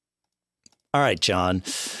 All right, John.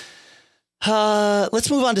 Let's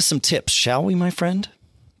move on to some tips, shall we, my friend?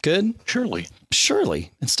 Good? Shirley.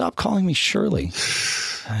 And stop calling me Shirley.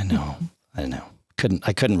 I know.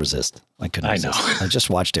 I couldn't resist. I just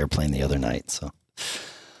watched Airplane the other night. So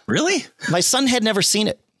really? My son had never seen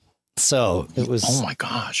it. So it was. Oh my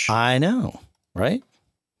gosh. I know. Right?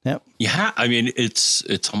 Yep. Yeah. I mean, it's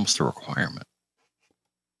almost a requirement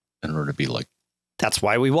in order to be like. That's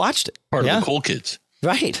why we watched it. Part of the cool kids.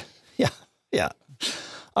 Right. Yeah. Yeah.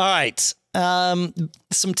 All right.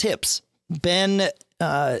 Some tips. Ben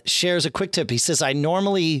shares a quick tip. He says, I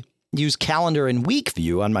normally use calendar and week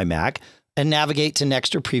view on my Mac and navigate to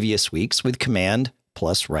next or previous weeks with Command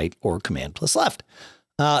plus right or Command plus left.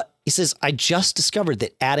 He says, I just discovered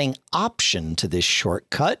that adding Option to this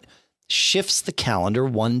shortcut shifts the calendar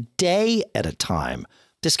one day at a time.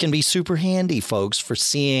 This can be super handy, folks, for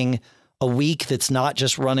seeing a week that's not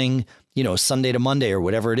just running, Sunday to Monday or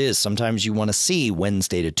whatever it is. Sometimes you want to see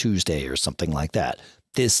Wednesday to Tuesday or something like that.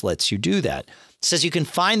 This lets you do that. It says you can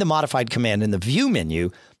find the modified command in the view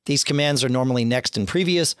menu. These commands are normally next and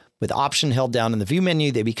previous. With Option held down in the view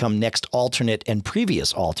menu, they become next alternate and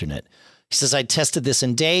previous alternate. He says, I tested this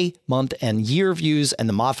in day, month, and year views, and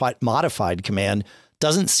the modified command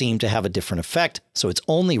doesn't seem to have a different effect. So it's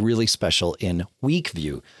only really special in week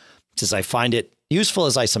view. He says, I find it useful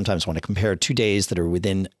as I sometimes want to compare 2 days that are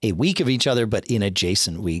within a week of each other, but in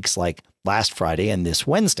adjacent weeks like last Friday and this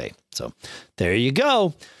Wednesday. So there you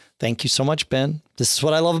go. Thank you so much, Ben. This is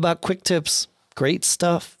what I love about quick tips. Great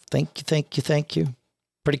stuff. Thank you. Thank you. Thank you.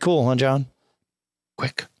 Pretty cool, huh, John?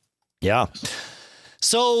 Quick. Yeah.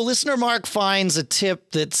 So listener Mark finds a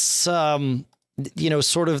tip that's,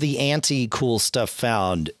 sort of the anti-cool stuff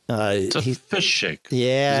found. It's a fish shake.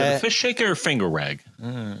 Yeah. Is it a fish shake or a finger rag?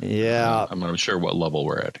 Yeah. I'm not sure what level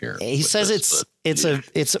we're at here. He says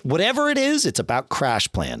it's whatever it is, it's about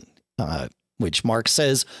CrashPlan, which Mark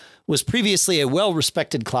says was previously a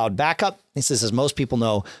well-respected cloud backup. He says, as most people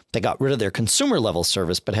know, they got rid of their consumer level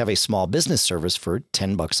service, but have a small business service for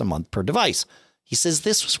 $10 a month per device. He says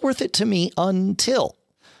this was worth it to me until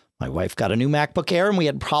my wife got a new MacBook Air and we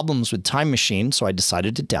had problems with Time Machine, so I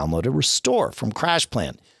decided to download a restore from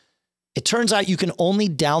CrashPlan. It turns out you can only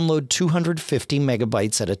download 250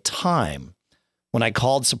 megabytes at a time. When I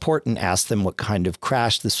called support and asked them what kind of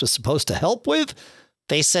crash this was supposed to help with,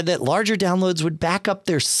 they said that larger downloads would back up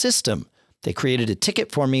their system. They created a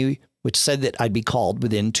ticket for me, which said that I'd be called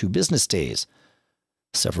within 2 business days.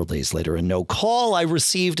 Several days later, in no call, I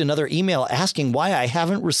received another email asking why I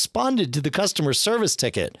haven't responded to the customer service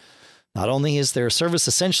ticket. Not only is their service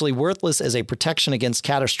essentially worthless as a protection against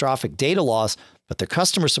catastrophic data loss, but their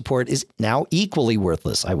customer support is now equally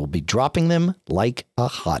worthless. I will be dropping them like a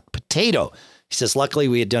hot potato. He says, luckily,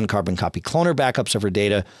 we had done carbon copy cloner backups of our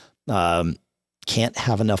data. Can't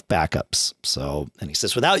have enough backups. So, and he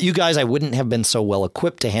says, without you guys, I wouldn't have been so well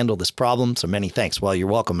equipped to handle this problem. So many thanks. Well, you're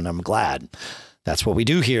welcome. And I'm glad. That's what we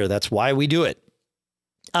do here. That's why we do it.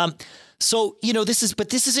 So, this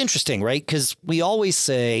is interesting, right? Because we always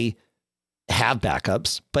say have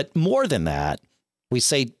backups, but more than that, we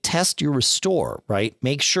say test your restore, right?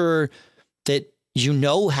 Make sure that you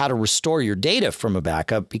know how to restore your data from a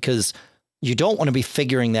backup, because you don't want to be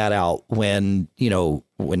figuring that out when the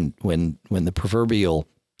proverbial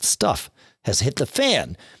stuff has hit the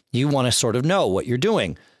fan. You want to sort of know what you're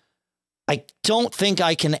doing. I don't think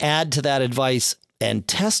I can add to that advice and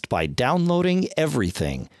test by downloading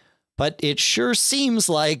everything, but it sure seems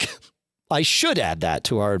like I should add that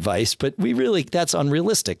to our advice, but that's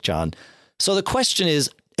unrealistic, John. So the question is,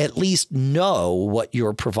 at least know what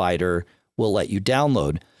your provider will let you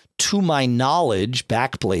download. To my knowledge,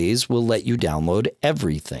 Backblaze will let you download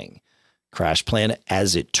everything. CrashPlan,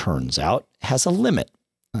 as it turns out, has a limit.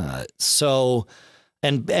 And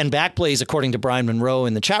Backblaze, according to Brian Monroe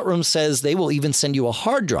in the chat room, says they will even send you a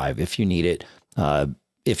hard drive if you need it.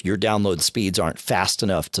 If your download speeds aren't fast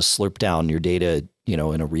enough to slurp down your data, in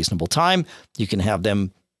a reasonable time, you can have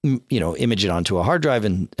them, image it onto a hard drive.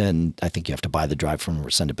 And I think you have to buy the drive from them or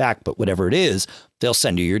send it back. But whatever it is, they'll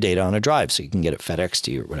send you your data on a drive so you can get it FedEx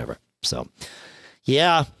to you or whatever. So,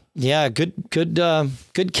 yeah, good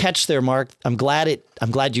catch there, Mark. I'm glad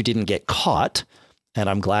you didn't get caught. And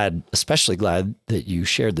I'm especially glad that you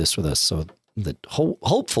shared this with us so that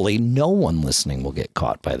hopefully no one listening will get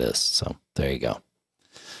caught by this. So there you go.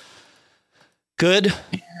 Good.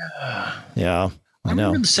 Yeah. I know.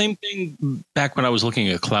 remember the same thing back when I was looking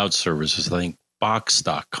at cloud services. I think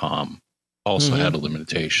Box.com also had a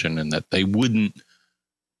limitation, and that they wouldn't,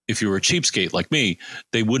 if you were a cheapskate like me,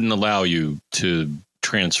 they wouldn't allow you to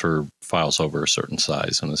transfer files over a certain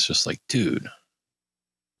size. And it's just like, dude.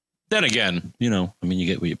 Then again, you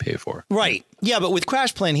get what you pay for. Right. Yeah, but with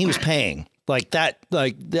CrashPlan, he was paying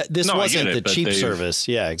this wasn't the cheap service.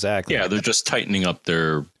 Yeah, exactly. Yeah, they're just tightening up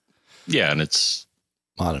their. Yeah, and it's.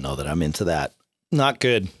 I don't know that I'm into that. Not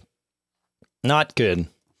good. Not good.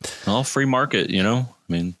 Well, free market,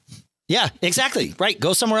 Yeah, exactly. Right.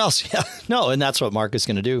 Go somewhere else. Yeah. No, and that's what Mark is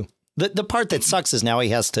going to do. The part that sucks is now he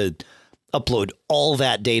has to upload all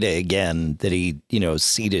that data again that he,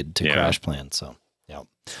 seeded to CrashPlan. So, yeah.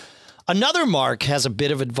 Another Mark has a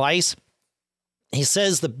bit of advice. He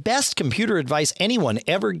says the best computer advice anyone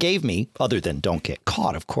ever gave me, other than don't get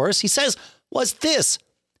caught, of course, he says, was this.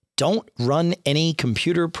 Don't run any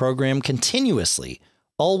computer program continuously.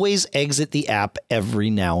 Always exit the app every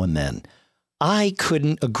now and then. I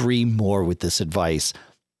couldn't agree more with this advice.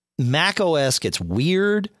 Mac OS gets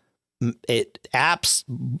weird. Apps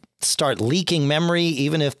start leaking memory,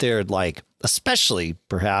 even if they're especially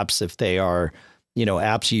perhaps if they are,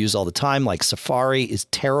 apps you use all the time, like Safari is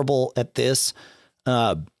terrible at this.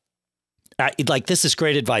 This is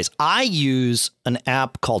great advice. I use an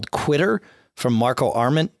app called Quitter from Marco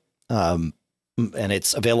Arment. And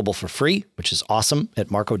it's available for free, which is awesome, at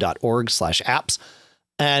marco.org/apps.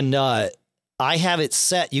 And I have it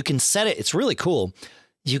set. You can set it. It's really cool.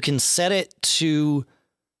 You can set it to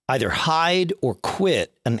either hide or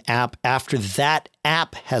quit an app after that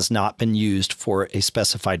app has not been used for a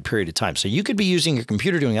specified period of time. So you could be using your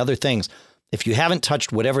computer doing other things. If you haven't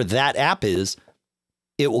touched whatever that app is,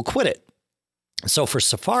 it will quit it. So for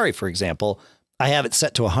Safari, for example, I have it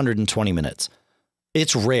set to 120 minutes.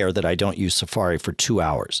 It's rare that I don't use Safari for 2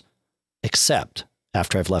 hours, except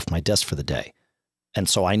after I've left my desk for the day. And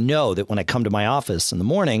so I know that when I come to my office in the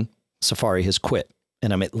morning, Safari has quit,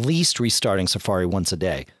 and I'm at least restarting Safari once a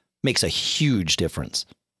day. Makes a huge difference.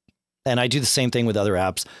 And I do the same thing with other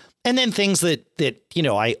apps. And then things that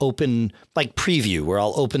I open, like Preview, where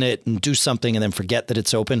I'll open it and do something and then forget that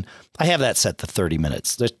it's open. I have that set to 30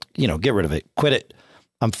 minutes. Just, get rid of it. Quit it.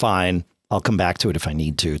 I'm fine. I'll come back to it if I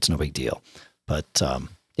need to. It's no big deal. But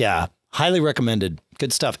yeah, highly recommended.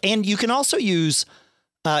 Good stuff. And you can also use,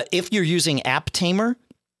 if you're using App Tamer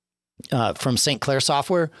from St. Clair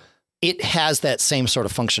Software, it has that same sort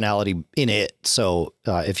of functionality in it. So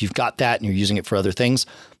if you've got that and you're using it for other things,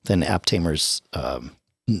 then App Tamer's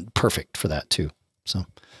perfect for that too. So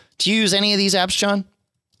do you use any of these apps, John?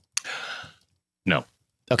 No.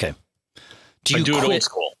 Okay. I do it old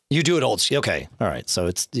school. You do it old school. Okay. All right. So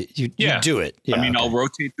it's you do it. Yeah, I'll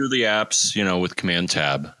rotate through the apps, with Command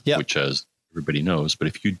Tab, which, as everybody knows. But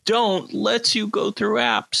if you don't, lets you go through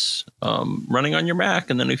apps running on your Mac.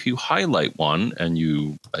 And then if you highlight one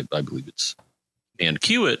and I believe it's and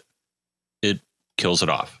queue it, it kills it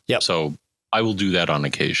off. Yeah. So I will do that on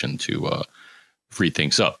occasion to free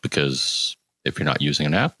things up, because if you're not using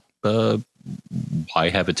an app, why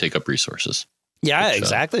have it take up resources? Yeah,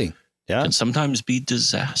 exactly. Yeah. Can sometimes be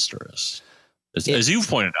disastrous. As you've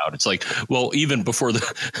pointed out, it's like, well, even before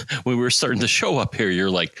when we were starting the show up here, you're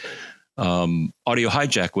like, audio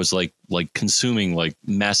hijack was like consuming like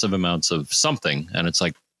massive amounts of something. And it's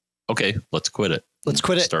like, okay, let's quit it. Let's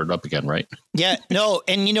quit it. Start it up again, right? Yeah, no.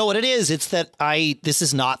 And you know what it is? It's that this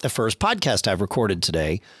is not the first podcast I've recorded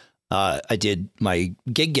today. I did my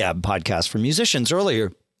Gig Gab podcast for musicians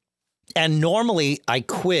earlier. And normally I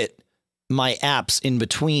quit my apps in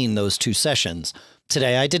between those two sessions.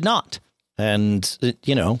 Today I did not. And,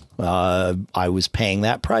 I was paying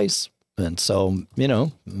that price. And so,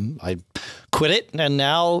 I quit it. And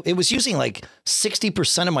now it was using like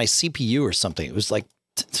 60% of my CPU or something. It was like,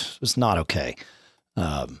 it was not okay.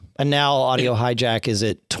 And now Audio Hijack is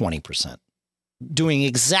at 20%. doing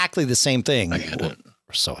exactly the same thing. I get it.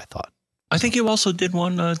 Or so I thought. I think you also did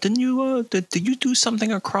one. Didn't you? Did you do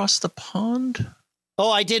something across the pond? Oh,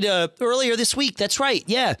 I did earlier this week. That's right.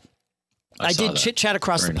 Yeah, I did Chit Chat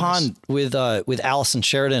across the pond with Allison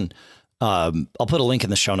Sheridan. I'll put a link in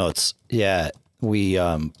the show notes. Yeah, we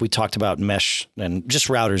talked about mesh and just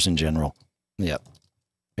routers in general. Yep.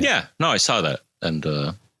 Yeah. No, I saw that, and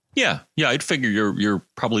yeah. I'd figure you're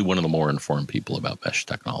probably one of the more informed people about mesh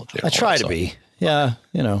technology. I try to be. Yeah,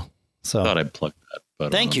 So thought I'd plug that.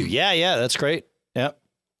 But thank you. Yeah, that's great. Yep.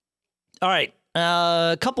 All right.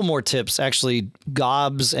 A couple more tips, actually,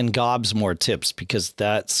 gobs and gobs more tips, because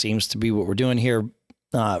that seems to be what we're doing here.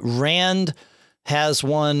 Rand has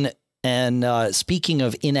one, and speaking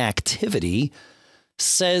of inactivity,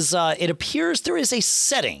 says it appears there is a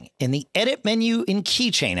setting in the edit menu in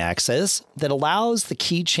Keychain Access that allows the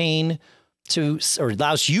keychain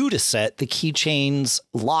allows you to set the keychain's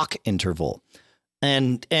lock interval.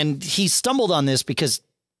 And he stumbled on this because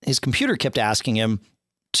his computer kept asking him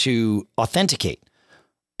to authenticate,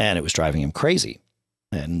 and it was driving him crazy.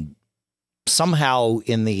 And somehow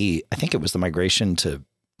I think it was the migration to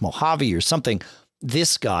Mojave or something,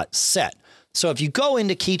 this got set. So if you go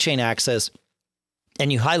into Keychain Access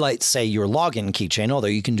and you highlight, say, your login keychain, although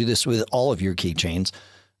you can do this with all of your keychains,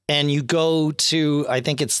 and you go to, I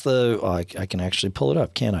think it's I can actually pull it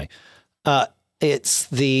up, can't I? It's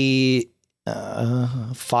the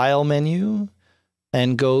file menu,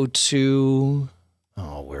 and go to,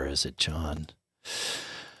 where is it, John?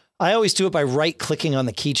 I always do it by right-clicking on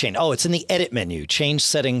the keychain. Oh, it's in the edit menu, change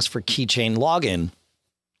settings for keychain login.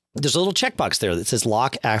 There's a little checkbox there that says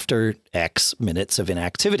lock after X minutes of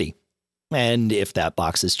inactivity. And if that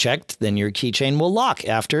box is checked, then your keychain will lock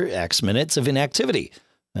after X minutes of inactivity.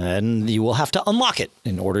 And you will have to unlock it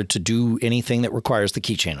in order to do anything that requires the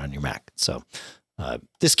keychain on your Mac. So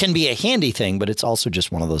this can be a handy thing, but it's also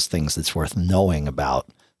just one of those things that's worth knowing about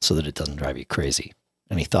so that it doesn't drive you crazy.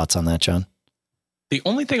 Any thoughts on that, John? The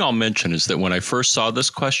only thing I'll mention is that when I first saw this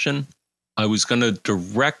question, I was going to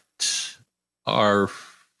direct our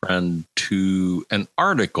friend to an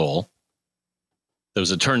article.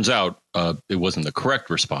 As it turns out, it wasn't the correct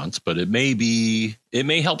response, but it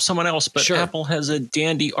may help someone else. But sure. Apple has a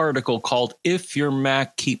dandy article called "If Your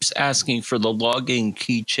Mac Keeps Asking for the Login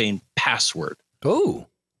Keychain Password." Oh,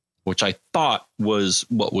 which I thought was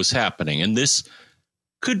what was happening, and this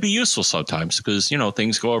could be useful sometimes because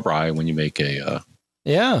things go awry when you make when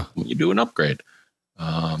you do an upgrade.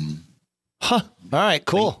 All right,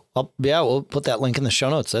 cool. We'll put that link in the show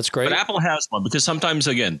notes. That's great. But Apple has one because sometimes,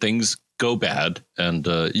 again, things go bad, and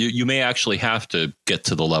you may actually have to get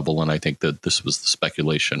to the level. And I think that this was the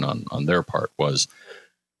speculation on their part, was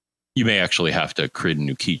you may actually have to create a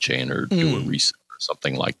new keychain or do a reset or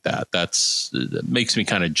something like that. That makes me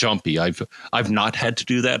kind of jumpy. I've not had to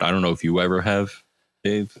do that. I don't know if you ever have,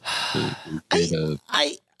 Dave.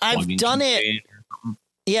 I've done it.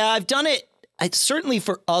 Yeah, I've done it. Certainly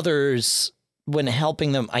for others when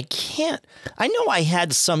helping them. I know I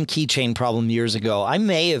had some keychain problem years ago. I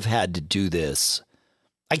may have had to do this.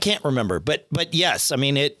 I can't remember, but yes, I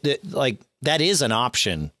mean, that is an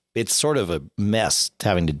option. It's sort of a mess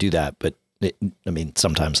having to do that, but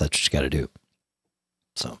sometimes that's what you got to do.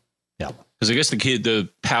 So, yeah. Because I guess the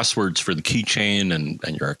passwords for the keychain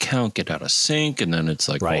and your account get out of sync, and then it's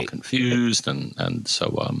like all confused. And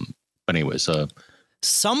so, but anyways,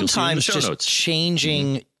 sometimes just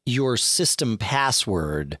changing your system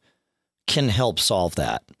password can help solve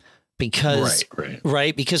that, because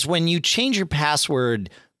because when you change your password,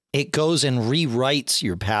 it goes and rewrites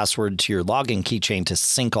your password to your login keychain to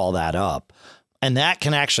sync all that up, and that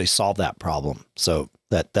can actually solve that problem. So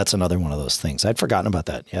that's another one of those things. I'd forgotten about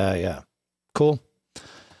that. Yeah. Cool.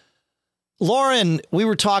 Loren, we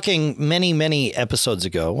were talking many episodes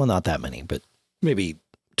ago. Well, not that many, but maybe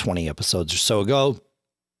 20 episodes or so ago,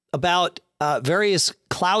 about various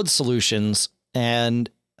cloud solutions and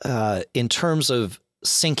in terms of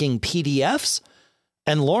syncing PDFs.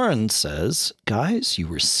 And Loren says, guys, you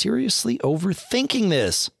were seriously overthinking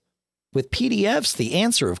this. With PDFs, the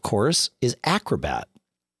answer, of course, is Acrobat.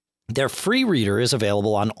 Their free reader is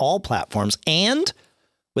available on all platforms, and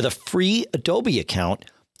with a free Adobe account,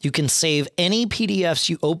 you can save any PDFs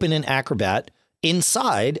you open in Acrobat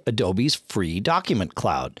inside Adobe's free document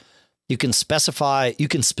cloud. You can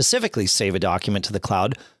specifically save a document to the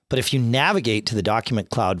cloud, but if you navigate to the document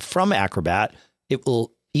cloud from Acrobat, it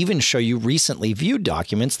will even show you recently viewed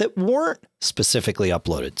documents that weren't specifically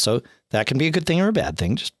uploaded. So that can be a good thing or a bad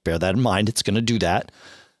thing. Just bear that in mind. It's going to do that.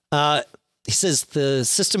 He says the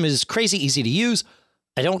system is crazy easy to use.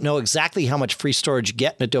 I don't know exactly how much free storage you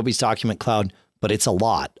get in Adobe's document cloud, but it's a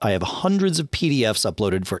lot. I have hundreds of PDFs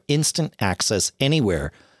uploaded for instant access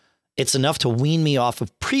anywhere. It's enough to wean me off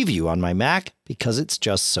of Preview on my Mac because it's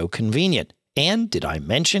just so convenient. And did I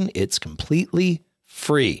mention it's completely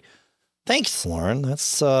free? Thanks, Loren.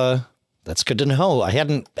 That's good to know. I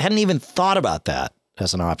hadn't even thought about that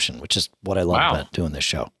as an option, which is what I love about doing this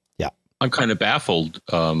show. Yeah. I'm kind of baffled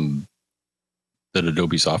that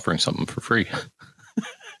Adobe's offering something for free.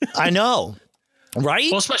 I know.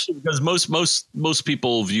 Right. Well, especially because most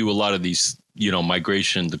people view a lot of these,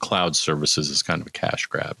 migration to cloud services as kind of a cash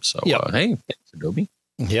grab. So, hey, thanks, Adobe.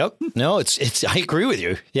 Yep. No, it's, I agree with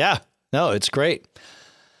you. Yeah. No, it's great.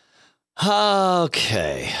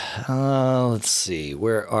 Okay. Let's see.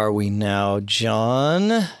 Where are we now,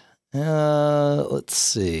 John? Let's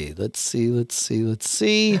see.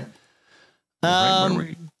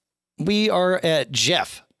 We are at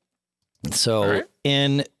Jeff. So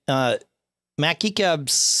in Mac Geek Gab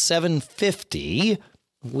 750,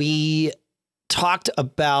 we talked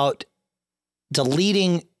about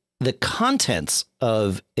deleting the contents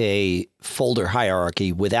of a folder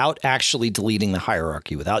hierarchy without actually deleting the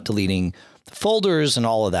hierarchy, without deleting the folders and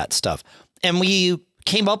all of that stuff. And we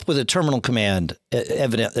came up with a terminal command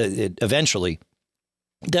eventually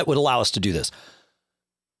that would allow us to do this.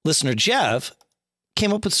 Listener Jeff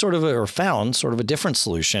came up with found sort of a different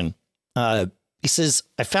solution. He says,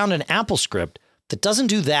 I found an Apple script that doesn't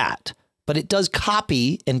do that, but it does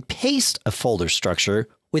copy and paste a folder structure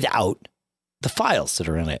without the files that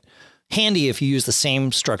are in it. Handy if you use the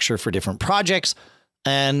same structure for different projects.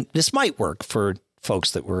 And this might work for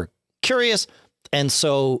folks that were curious. And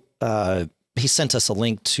so he sent us a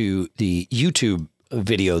link to the YouTube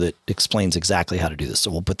video that explains exactly how to do this.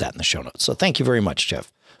 So we'll put that in the show notes. So thank you very much,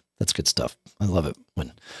 Jeff. That's good stuff. I love it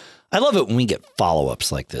when we get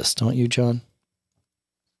follow-ups like this. Don't you, John?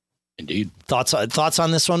 Indeed. Thoughts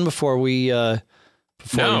on this one before we move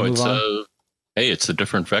on? It's a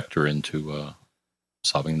different vector into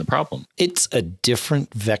solving the problem. It's a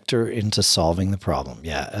different vector into solving the problem.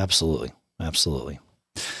 Yeah, absolutely. Absolutely.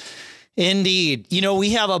 Indeed.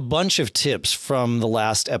 We have a bunch of tips from the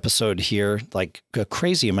last episode here, like a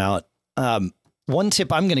crazy amount. One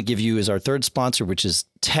tip I'm going to give you is our third sponsor, which is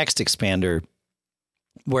Text Expander.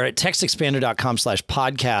 Where at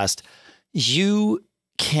textexpander.com/podcast, you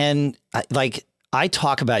can, I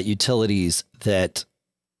talk about utilities that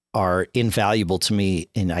are invaluable to me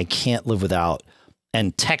and I can't live without.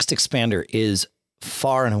 And Text Expander is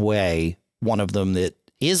far and away one of them that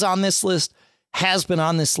is on this list, has been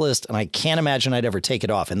on this list, and I can't imagine I'd ever take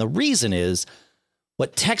it off. And the reason is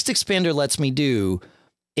what Text Expander lets me do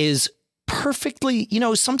is perfectly,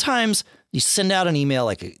 sometimes you send out an email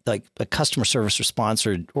like a customer service response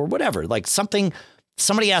or whatever, like somebody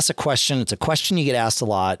asks a question. It's a question you get asked a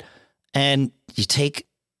lot, and you take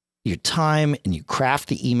your time and you craft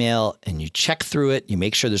the email and you check through it. You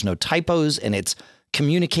make sure there's no typos and it's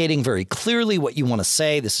communicating very clearly what you want to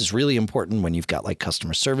say. This is really important when you've got like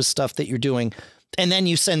customer service stuff that you're doing. And then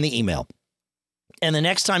you send the email. And the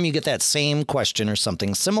next time you get that same question or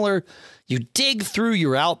something similar, you dig through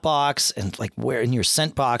your outbox and where in your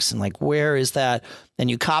sent box and where is that? And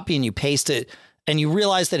you copy and you paste it. And you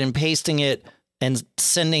realize that in pasting it and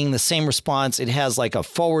sending the same response, it has a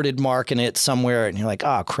forwarded mark in it somewhere. And you're like,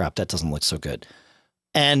 oh, crap, that doesn't look so good.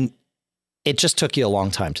 And it just took you a long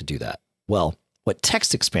time to do that. Well, what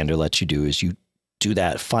Text Expander lets you do is you do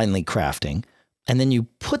that finely crafting, and then you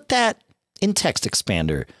put that in Text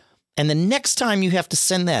Expander. And the next time you have to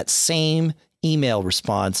send that same email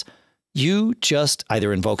response, you just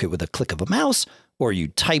either invoke it with a click of a mouse or you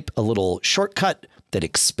type a little shortcut that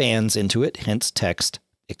expands into it, hence Text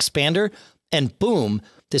Expander. And boom,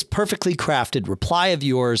 this perfectly crafted reply of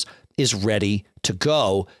yours is ready to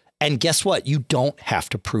go. And guess what? You don't have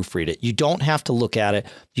to proofread it. You don't have to look at it.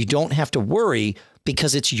 You don't have to worry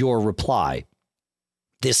because it's your reply.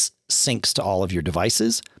 This syncs to all of your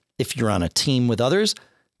devices. If you're on a team with others,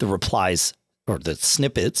 the replies or the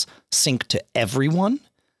snippets sync to everyone.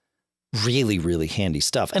 Really, really handy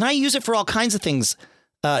stuff. And I use it for all kinds of things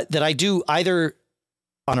that I do either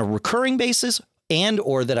on a recurring basis and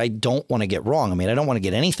or that I don't want to get wrong. I mean, I don't want to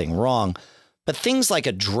get anything wrong. But things like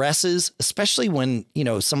addresses, especially when,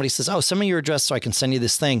 somebody says, oh, send me your address so I can send you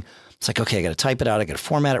this thing. It's like, okay, I got to type it out. I got to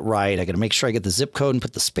format it right. I got to make sure I get the zip code and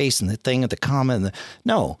put the space and the thing at the comma. And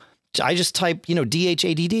no, I just type,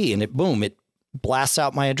 DHADD and it blasts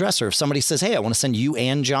out my address. Or if somebody says, hey, I want to send you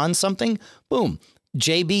and John something, boom,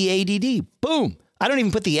 JBADD, boom. I don't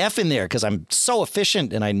even put the F in there because I'm so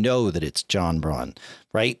efficient and I know that it's John Braun,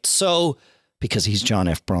 right? So because he's John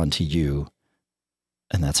F. Braun to you.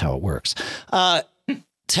 And that's how it works.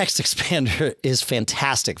 Text Expander is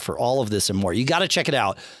fantastic for all of this and more. You got to check it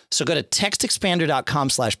out. So go to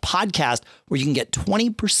textexpander.com/podcast where you can get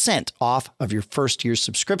 20% off of your first year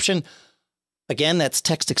subscription. Again, that's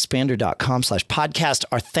textexpander.com/podcast.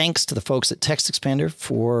 Our thanks to the folks at Text Expander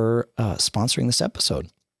for sponsoring this episode.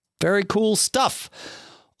 Very cool stuff.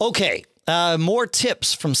 Okay, more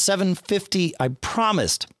tips from 750. I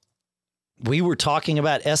promised. We were talking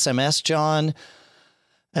about SMS, John.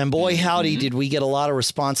 And boy, howdy, did we get a lot of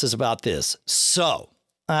responses about this. So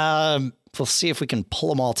we'll see if we can pull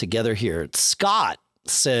them all together here. Scott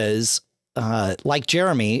says, like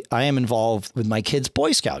Jeremy, I am involved with my kid's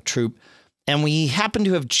Boy Scout troop, and we happen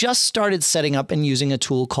to have just started setting up and using a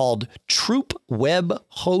tool called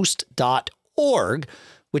troopwebhost.org,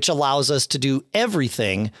 which allows us to do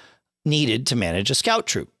everything needed to manage a scout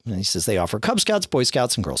troop. And he says they offer Cub Scouts, Boy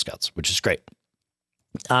Scouts, and Girl Scouts, which is great.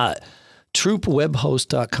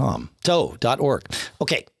 Troopwebhost.org.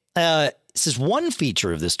 Okay. It says one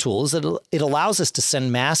feature of this tool is that it allows us to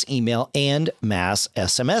send mass email and mass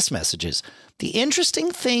SMS messages. The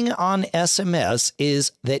interesting thing on SMS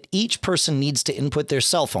is that each person needs to input their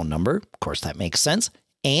cell phone number. Of course, that makes sense.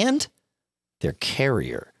 And their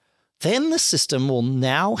carrier. Then the system will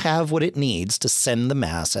now have what it needs to send the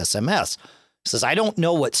mass SMS. It says, I don't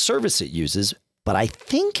know what service it uses, but I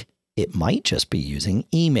think it might just be using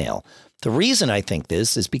email. The reason I think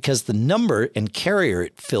this is because the number and carrier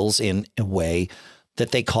it fills in a way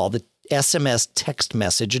that they call the SMS text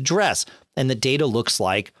message address. And the data looks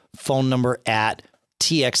like phone number at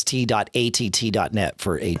txt.att.net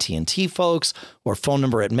for AT&T folks, or phone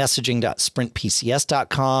number at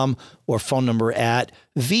messaging.sprintpcs.com, or phone number at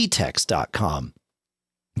vtext.com.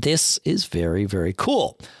 This is very, very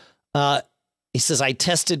cool. He says, I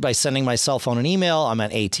tested by sending my cell phone an email. I'm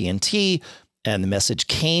at AT&T, and the message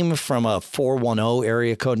came from a 410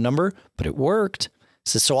 area code number, but it worked.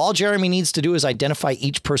 He says, so all Jeremy needs to do is identify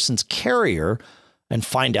each person's carrier and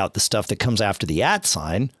find out the stuff that comes after the @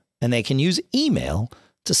 sign, and they can use email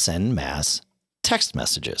to send mass text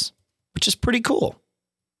messages, which is pretty cool.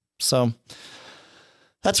 So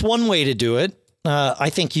that's one way to do it.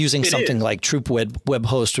 I think using something like Troop Web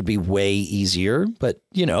Host would be way easier, but,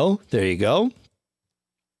 you know, there you go.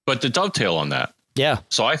 But to dovetail on that. Yeah.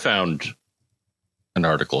 So I found an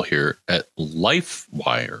article here at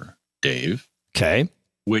LifeWire, Dave. Okay.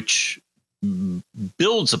 Which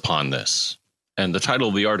builds upon this. And the title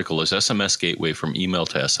of the article is SMS Gateway from Email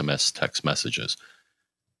to SMS Text Messages.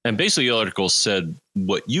 And basically the article said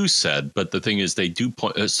what you said, but the thing is they do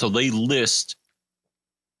point, so they list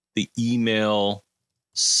the email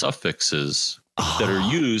suffixes that are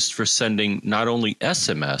used for sending not only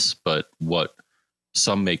SMS, but what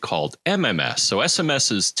some may call MMS. So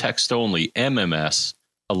SMS is text only. MMS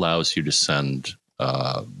allows you to send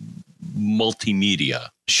multimedia.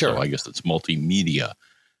 Sure. So I guess it's multimedia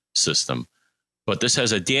system. But this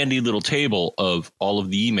has a dandy little table of all of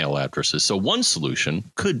the email addresses. So one solution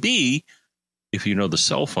could be, if you know the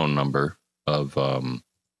cell phone number of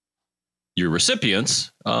your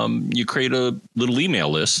recipients, you create a little email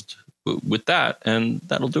list with that, and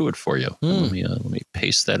that'll do it for you. Let me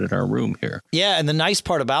paste that in our room here. Yeah, and the nice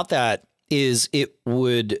part about that is it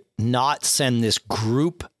would not send this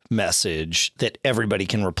group message that everybody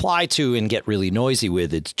can reply to and get really noisy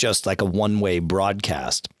with. It's just like a one-way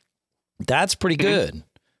broadcast. That's pretty good.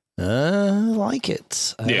 I like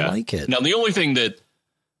it. I like it. Now, the only thing that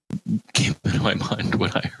came into my mind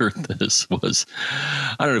when I heard this was,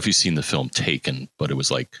 I don't know if you've seen the film Taken, but it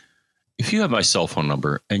was like, if you have my cell phone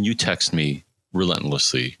number and you text me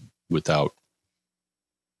relentlessly without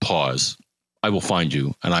pause, I will find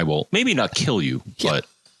you and I will maybe not kill you, but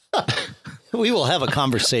we will have a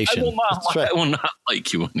conversation. I will not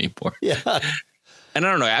like you anymore. Yeah. And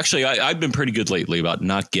I don't know, actually, I've been pretty good lately about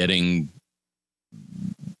not getting,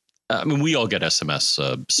 I mean, we all get SMS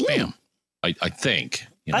spam, I think.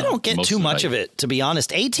 You know, I don't get too much of it, to be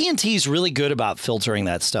honest. AT&T is really good about filtering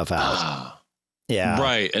that stuff out. Yeah.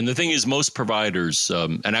 Right. And the thing is, most providers,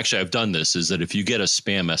 and actually I've done this, is that if you get a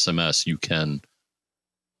spam SMS, you can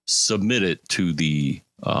submit it to the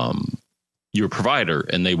your provider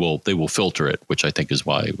and they will filter it, which I think is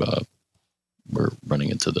why we're running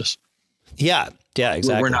into this. Yeah. Yeah,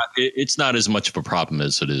 exactly. We're not, it's not as much of a problem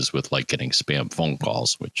as it is with like getting spam phone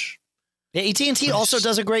calls, which AT&T also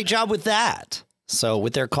does a great job with that. So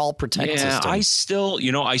with their call protect system. I still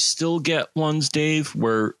get ones, Dave,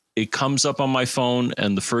 where it comes up on my phone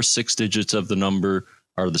and the first 6 digits of the number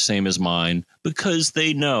are the same as mine because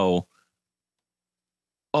they know,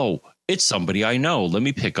 oh, it's somebody I know. Let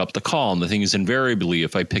me pick up the call. And the thing is, invariably,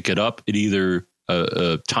 if I pick it up, it either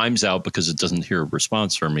times out because it doesn't hear a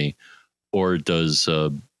response from me, or does?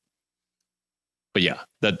 But yeah,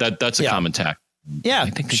 that's a common tack. Yeah, I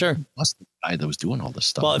think sure. That's the guy that was doing all this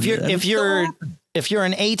stuff. Well, if you're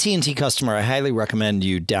an AT&T customer, I highly recommend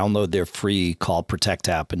you download their free Call Protect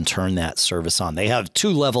app and turn that service on. They have 2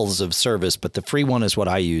 levels of service, but the free one is what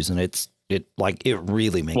I use, and it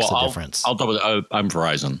really makes a difference. I'm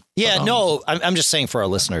Verizon. Yeah, no, I'm just saying for our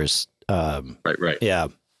listeners. Right. Yeah.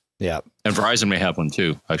 And Verizon may have one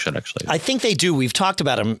too. I think they do. We've talked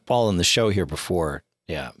about them all in the show here before.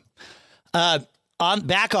 Yeah.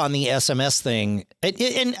 Back on the SMS thing,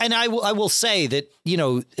 and I will say that,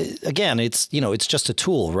 again, it's just a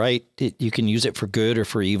tool, right? You can use it for good or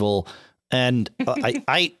for evil. And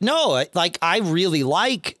I really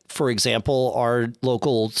like, for example, our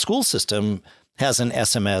local school system has an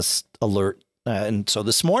SMS alert. And so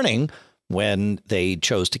this morning, when they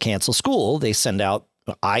chose to cancel school, they send out,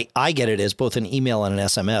 I get it as both an email and an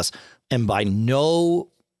SMS. And by no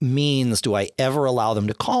means do I ever allow them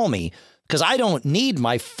to call me, because I don't need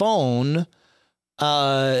my phone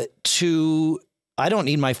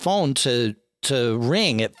to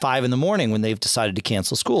ring at 5 a.m. when they've decided to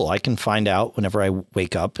cancel school. I can find out whenever I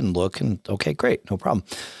wake up and look, and okay, great, no problem.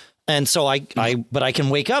 And so but I can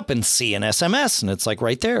wake up and see an SMS, and it's like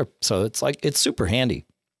right there. So it's super handy.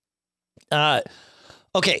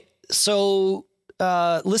 Okay, so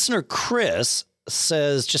listener Chris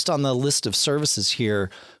says, just on the list of services here,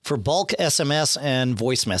 for bulk SMS and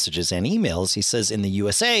voice messages and emails, he says in the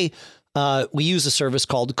USA, we use a service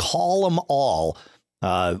called Call 'em All.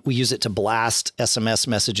 We use it to blast SMS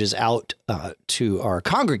messages out to our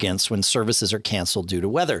congregants when services are canceled due to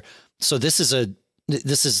weather. So this is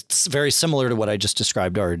very similar to what I just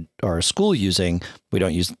described our school using. We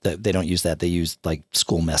don't use that. They don't use that. They use like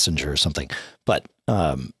School Messenger or something. But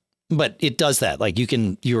it does that. Like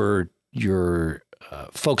your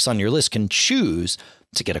folks on your list can choose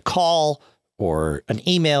to get a call or an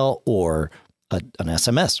email or an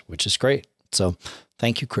SMS, which is great. So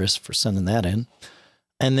thank you, Chris, for sending that in.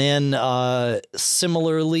 And then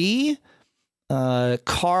similarly,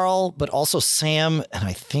 Carl, but also Sam, and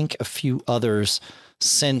I think a few others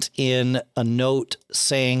sent in a note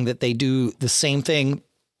saying that they do the same thing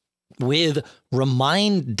with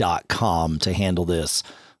remind.com to handle this.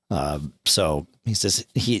 So he says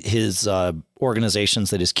his organizations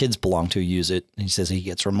that his kids belong to use it. He says he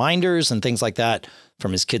gets reminders and things like that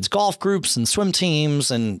from his kids' golf groups and swim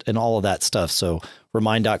teams and all of that stuff. So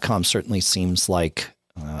remind.com certainly seems like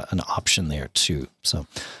an option there too. So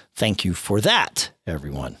thank you for that,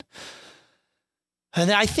 everyone.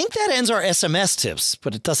 And I think that ends our SMS tips,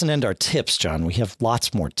 but it doesn't end our tips, John. We have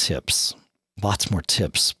lots more tips.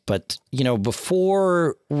 But,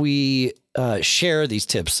 before we share these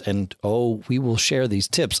tips, and we will share these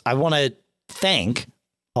tips, I want to thank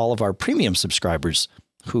all of our premium subscribers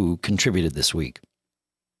who contributed this week.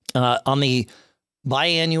 On the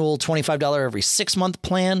biannual $25 every 6-month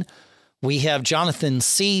plan, we have Jonathan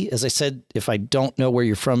C. As I said, if I don't know where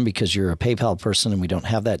you're from because you're a PayPal person and we don't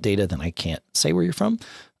have that data, then I can't say where you're from.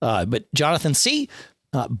 But Jonathan C.,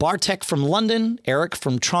 Bartek from London, Eric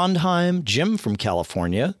from Trondheim, Jim from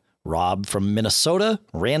California, Rob from Minnesota,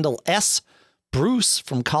 Randall S., Bruce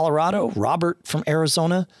from Colorado, Robert from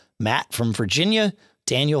Arizona, Matt from Virginia,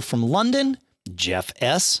 Daniel from London, Jeff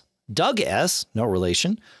S., Doug S., no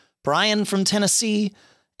relation, Brian from Tennessee,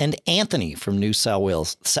 and Anthony from New South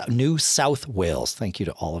Wales. Thank you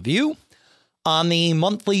to all of you. On the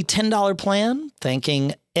monthly $10 plan,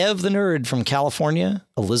 thanking Ev the Nerd from California,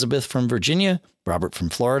 Elizabeth from Virginia, Robert from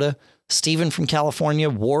Florida, Stephen from California,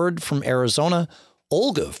 Ward from Arizona,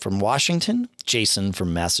 Olga from Washington, Jason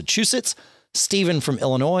from Massachusetts, Stephen from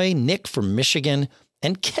Illinois, Nick from Michigan,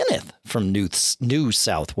 and Kenneth from New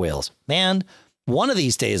South Wales. Man, one of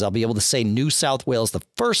these days I'll be able to say New South Wales the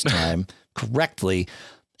first time correctly.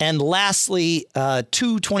 And lastly, 2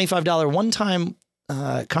 $25 one-time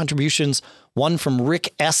contributions, one from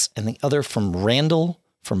Rick S. and the other from Randall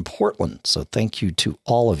from Portland. So thank you to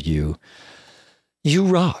all of you. You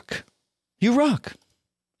rock. You rock.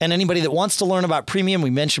 And anybody that wants to learn about premium, we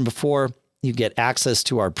mentioned before, you get access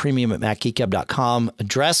to our premium at macgeekgab.com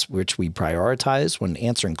address, which we prioritize when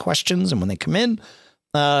answering questions and when they come in.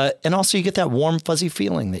 And also you get that warm, fuzzy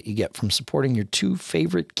feeling that you get from supporting your 2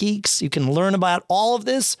 favorite geeks. You can learn about all of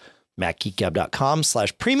this,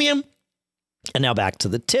 macgeekgab.com/premium. And now back to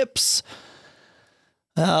the tips.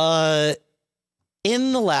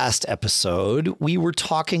 In the last episode, we were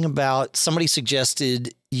talking about, somebody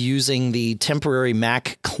suggested using the temporary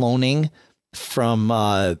Mac cloning from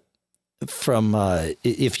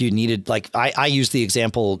if you needed, like I used the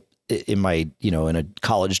example in my, in a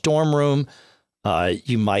college dorm room.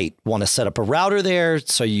 You might want to set up a router there.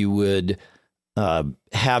 So you would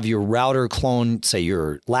have your router clone, say,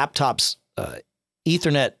 your laptop's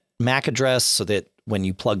Ethernet MAC address so that when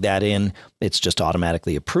you plug that in, it's just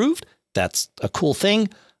automatically approved. That's a cool thing.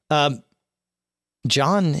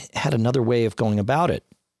 John had another way of going about it.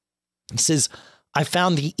 He says, I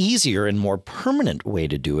found the easier and more permanent way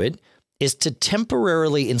to do it is to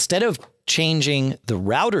temporarily, instead of changing the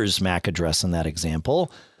router's MAC address in that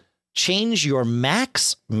example, change your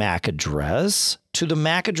Mac's MAC address to the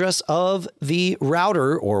MAC address of the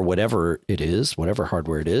router or whatever it is, whatever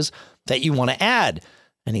hardware it is that you want to add.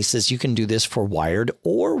 And he says you can do this for wired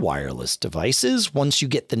or wireless devices. Once you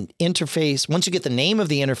get the interface, once you get the name of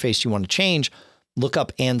the interface you want to change, look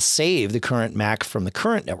up and save the current MAC from the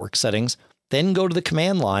current network settings, then go to the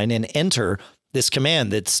command line and enter this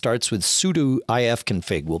command that starts with sudo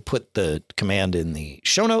ifconfig. We'll put the command in the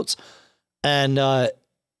show notes. And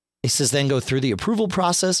he says, then go through the approval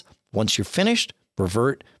process. Once you're finished,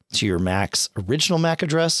 revert to your Mac's original MAC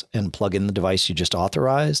address and plug in the device you just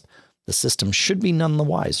authorized. The system should be none the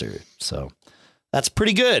wiser. So that's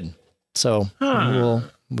pretty good. So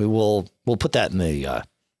we'll put that in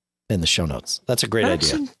the show notes. That's a great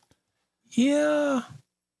idea. Yeah.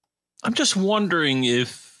 I'm just wondering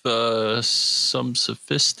if some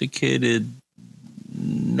sophisticated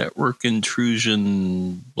network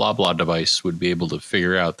intrusion blah blah device would be able to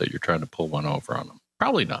figure out that you're trying to pull one over on them.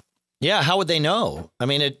 Probably not. Yeah, how would they know? I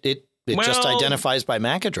mean, it just identifies by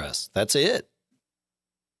MAC address. That's it.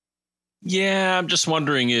 Yeah, I'm just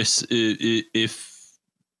wondering if you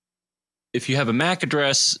have a MAC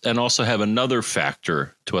address and also have another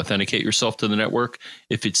factor to authenticate yourself to the network,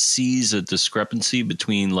 if it sees a discrepancy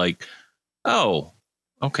between like, oh,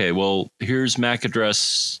 okay, well, here's MAC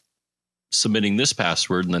address submitting this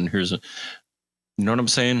password, and then here's you know what I'm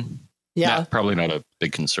saying? Yeah. Probably not a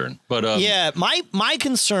big concern. But yeah, my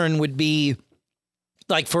concern would be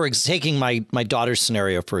like taking my daughter's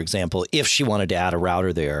scenario, for example, if she wanted to add a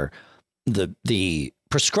router there, the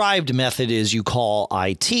prescribed method is you call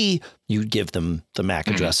IT, you give them the MAC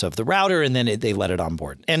address of the router, and then they let it on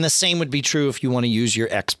board. And the same would be true if you want to use your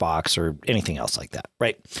Xbox or anything else like that,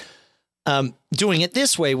 right? Doing it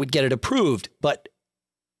this way would get it approved, but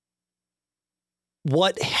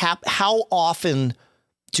how often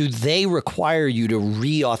do they require you to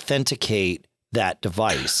re-authenticate that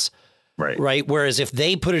device? Right. Whereas if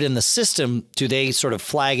they put it in the system, do they sort of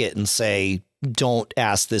flag it and say, don't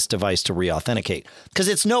ask this device to re-authenticate? Because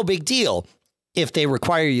it's no big deal if they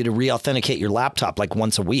require you to re-authenticate your laptop like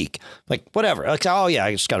once a week, like whatever. Like, oh yeah,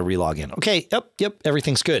 I just got to re-log in. Okay. Yep.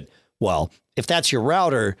 Everything's good. Well, if that's your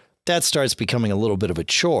router, that starts becoming a little bit of a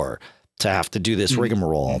chore to have to do this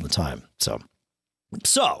rigmarole all the time. So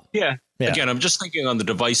yeah. Again, I'm just thinking on the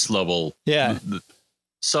device level. Yeah.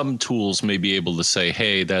 Some tools may be able to say,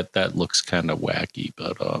 hey, that looks kind of wacky,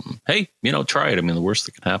 but hey, try it. I mean, the worst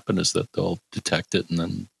that can happen is that they'll detect it, and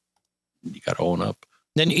then you got to own up.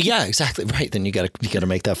 Then yeah, exactly right. Then you got to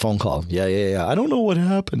make that phone call. Yeah. I don't know what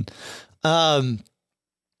happened.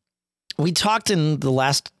 We talked in the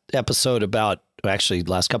last episode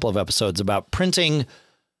last couple of episodes about printing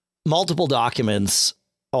multiple documents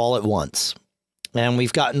all at once, and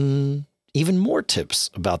we've gotten even more tips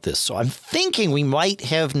about this. So I'm thinking we might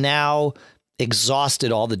have now exhausted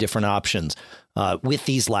all the different options with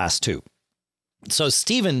these last two. So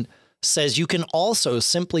Stephen says you can also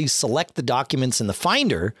simply select the documents in the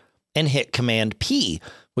Finder and hit Command P,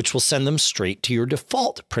 which will send them straight to your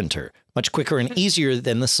default printer. Much quicker and easier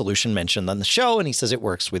than the solution mentioned on the show. And he says it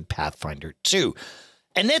works with Pathfinder too.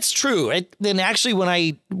 And that's true. Then actually,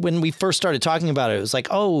 when we first started talking about it, it was like,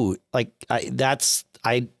 oh, like that's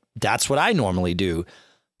what I normally do.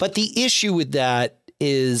 But the issue with that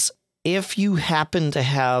is if you happen to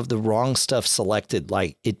have the wrong stuff selected,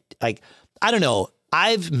 I don't know,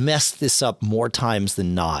 I've messed this up more times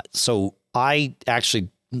than not. So I actually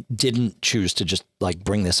didn't choose to just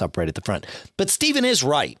bring this up right at the front. But Stephen is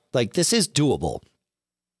right. This is doable.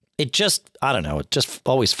 It just, I don't know, it just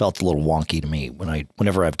always felt a little wonky to me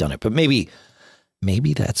whenever I've done it. But maybe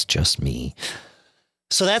that's just me.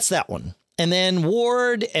 So that's that one. And then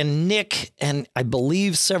Ward and Nick, and I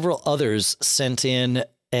believe several others, sent in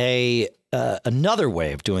another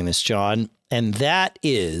way of doing this, John. And that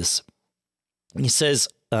is, he says,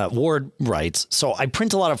 Ward writes, so I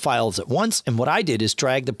print a lot of files at once. And what I did is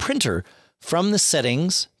drag the printer from the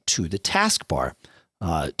settings to the taskbar,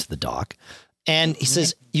 to the dock. And he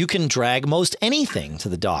says, you can drag most anything to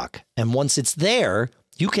the dock. And once it's there,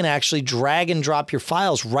 you can actually drag and drop your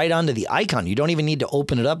files right onto the icon. You don't even need to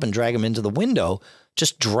open it up and drag them into the window.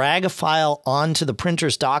 Just drag a file onto the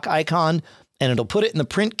printer's dock icon, and it'll put it in the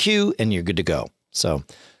print queue and you're good to go. So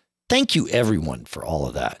thank you everyone for all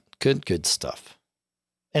of that. Good stuff.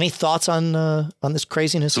 Any thoughts on this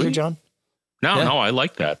craziness here, John? No, I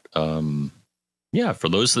like that. Yeah, for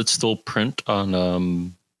those that still print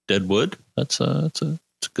on dead wood, it's a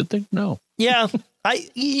good thing to know. Yeah,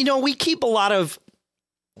 we keep a lot of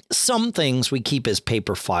some things we keep as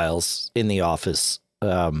paper files in the office,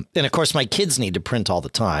 and of course my kids need to print all the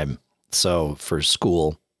time, so for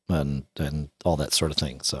school and all that sort of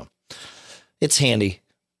thing. So it's handy.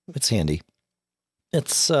 It's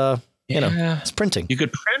it's printing. You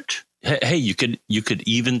could print. Hey, you could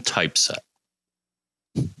even typeset.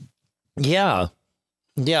 Yeah.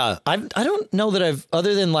 I don't know that I've,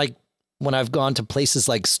 other than like when I've gone to places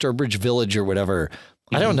like Sturbridge Village or whatever,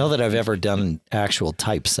 I don't know that I've ever done actual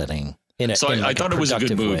typesetting. I thought it was a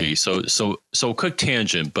good movie. So quick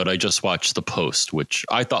tangent, but I just watched The Post, which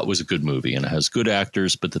I thought was a good movie, and it has good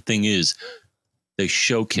actors. But the thing is, they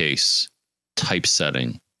showcase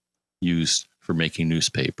typesetting used for making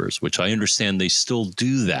newspapers, which I understand they still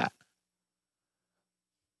do that.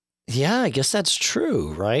 Yeah, I guess that's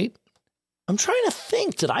true, right? I'm trying to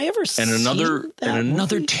think. Did I ever see that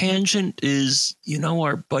another tangent is,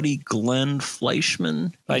 our buddy Glenn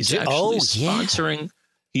Fleischman. He's actually sponsoring.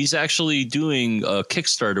 He's actually doing a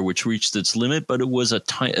Kickstarter, which reached its limit, but it was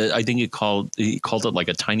I think he called it like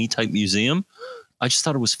a tiny type museum. I just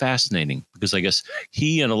thought it was fascinating because I guess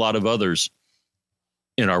he and a lot of others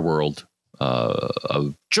in our world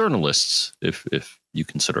of journalists, if you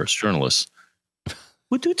consider us journalists,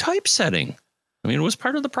 would do typesetting. I mean, it was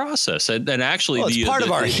part of the process. And actually, it's part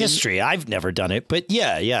of our history. I've never done it, but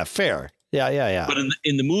yeah, fair. Yeah. But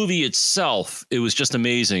in the movie itself, it was just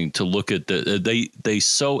amazing to look at they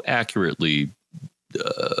so accurately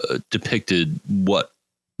depicted what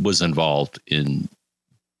was involved in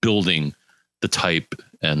building the type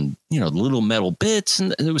and, the little metal bits.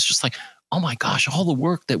 And it was just like, oh my gosh, all the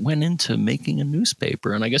work that went into making a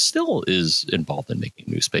newspaper. And I guess still is involved in making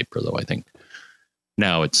a newspaper, though I think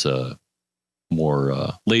now it's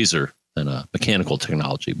more laser than a mechanical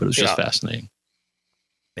technology, but it was just fascinating.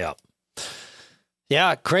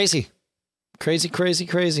 Yeah. Crazy.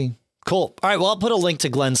 Cool. All right. Well, I'll put a link to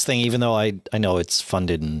Glenn's thing, even though I know it's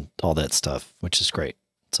funded and all that stuff, which is great.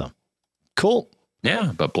 So cool.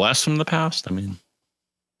 Yeah. But blast from the past. I mean,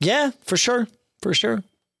 yeah, for sure.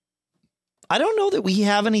 I don't know that we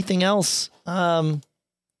have anything else.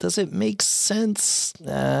 Does it make sense?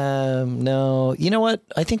 No. You know what?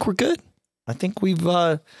 I think we're good. I think we've.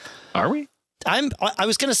 Are we? I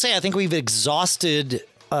was going to say I think we've exhausted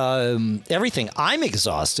everything. I'm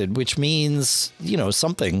exhausted, which means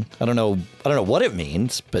something. I don't know what it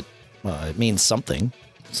means, but it means something.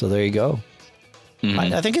 So there you go. Mm-hmm.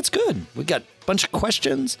 I think it's good. We got a bunch of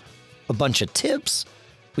questions, a bunch of tips.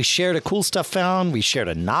 We shared a cool stuff found. We shared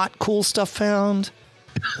a not cool stuff found.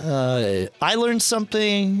 I learned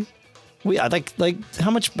something. I like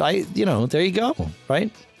how much there you go.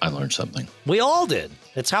 Right. I learned something. We all did.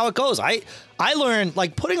 It's how it goes. I learned,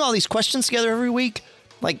 like, putting all these questions together every week.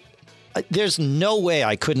 Like, there's no way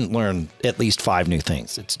I couldn't learn at least 5 new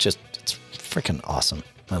things. It's freaking awesome.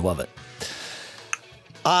 I love it.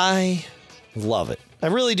 I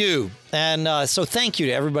really do. And so thank you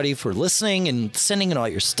to everybody for listening and sending in all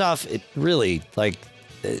your stuff. It really,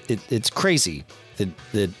 it's crazy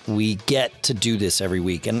that we get to do this every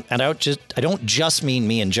week. And I don't just mean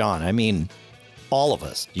me and John. I mean all of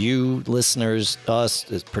us, you listeners, us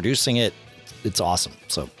producing it. It's awesome.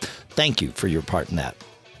 So thank you for your part in that.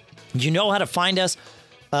 You know how to find us.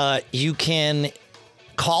 You can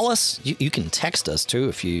call us. You can text us too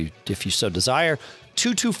if you so desire.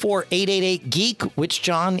 224-888-GEEK, which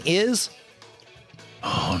John is?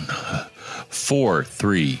 Oh, no.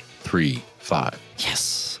 4335.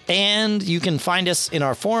 Yes. And you can find us in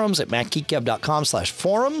our forums at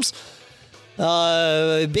macgeekgab.com/forums.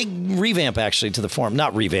 Big revamp, actually, to the forum.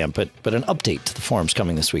 Not revamp, but an update to the forums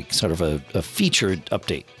coming this week. Sort of a featured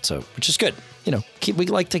update, so which is good. We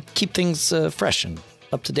like to keep things fresh and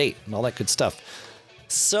up to date and all that good stuff.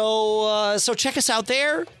 So check us out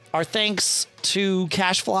there. Our thanks to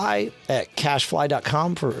CashFly at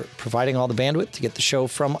cashfly.com for providing all the bandwidth to get the show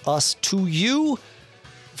from us to you.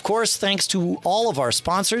 Of course, thanks to all of our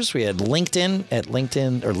sponsors. We had LinkedIn at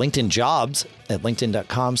LinkedIn Jobs at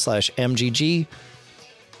linkedin.com/MGG.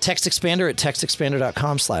 TextExpander at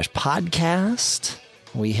textexpander.com/podcast.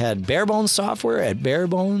 We had Barebones Software at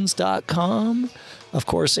barebones.com. Of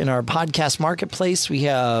course, in our podcast marketplace, we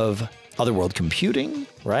have Otherworld Computing,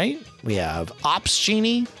 right? We have Ops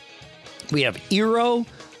Genie. We have Eero.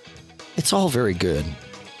 It's all very good.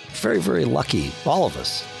 Very, very lucky. All of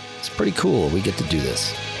us. It's pretty cool we get to do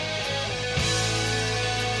this.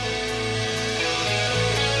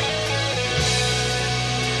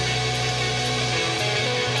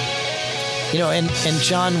 And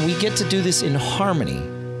John, we get to do this in harmony.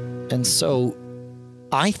 And so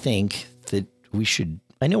I think that we should,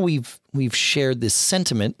 I know we've shared this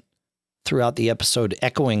sentiment throughout the episode,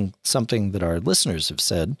 echoing something that our listeners have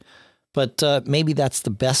said, but maybe that's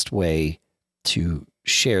the best way to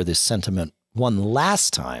share this sentiment one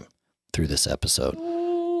last time through this episode.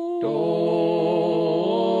 Don't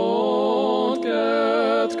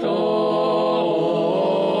get caught.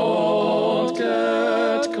 Don't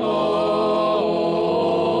get caught.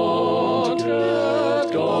 Don't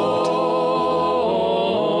get caught.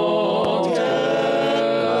 Don't get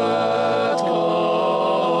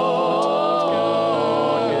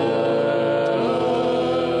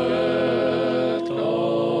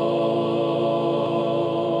caught.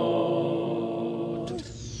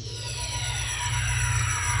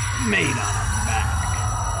 Made on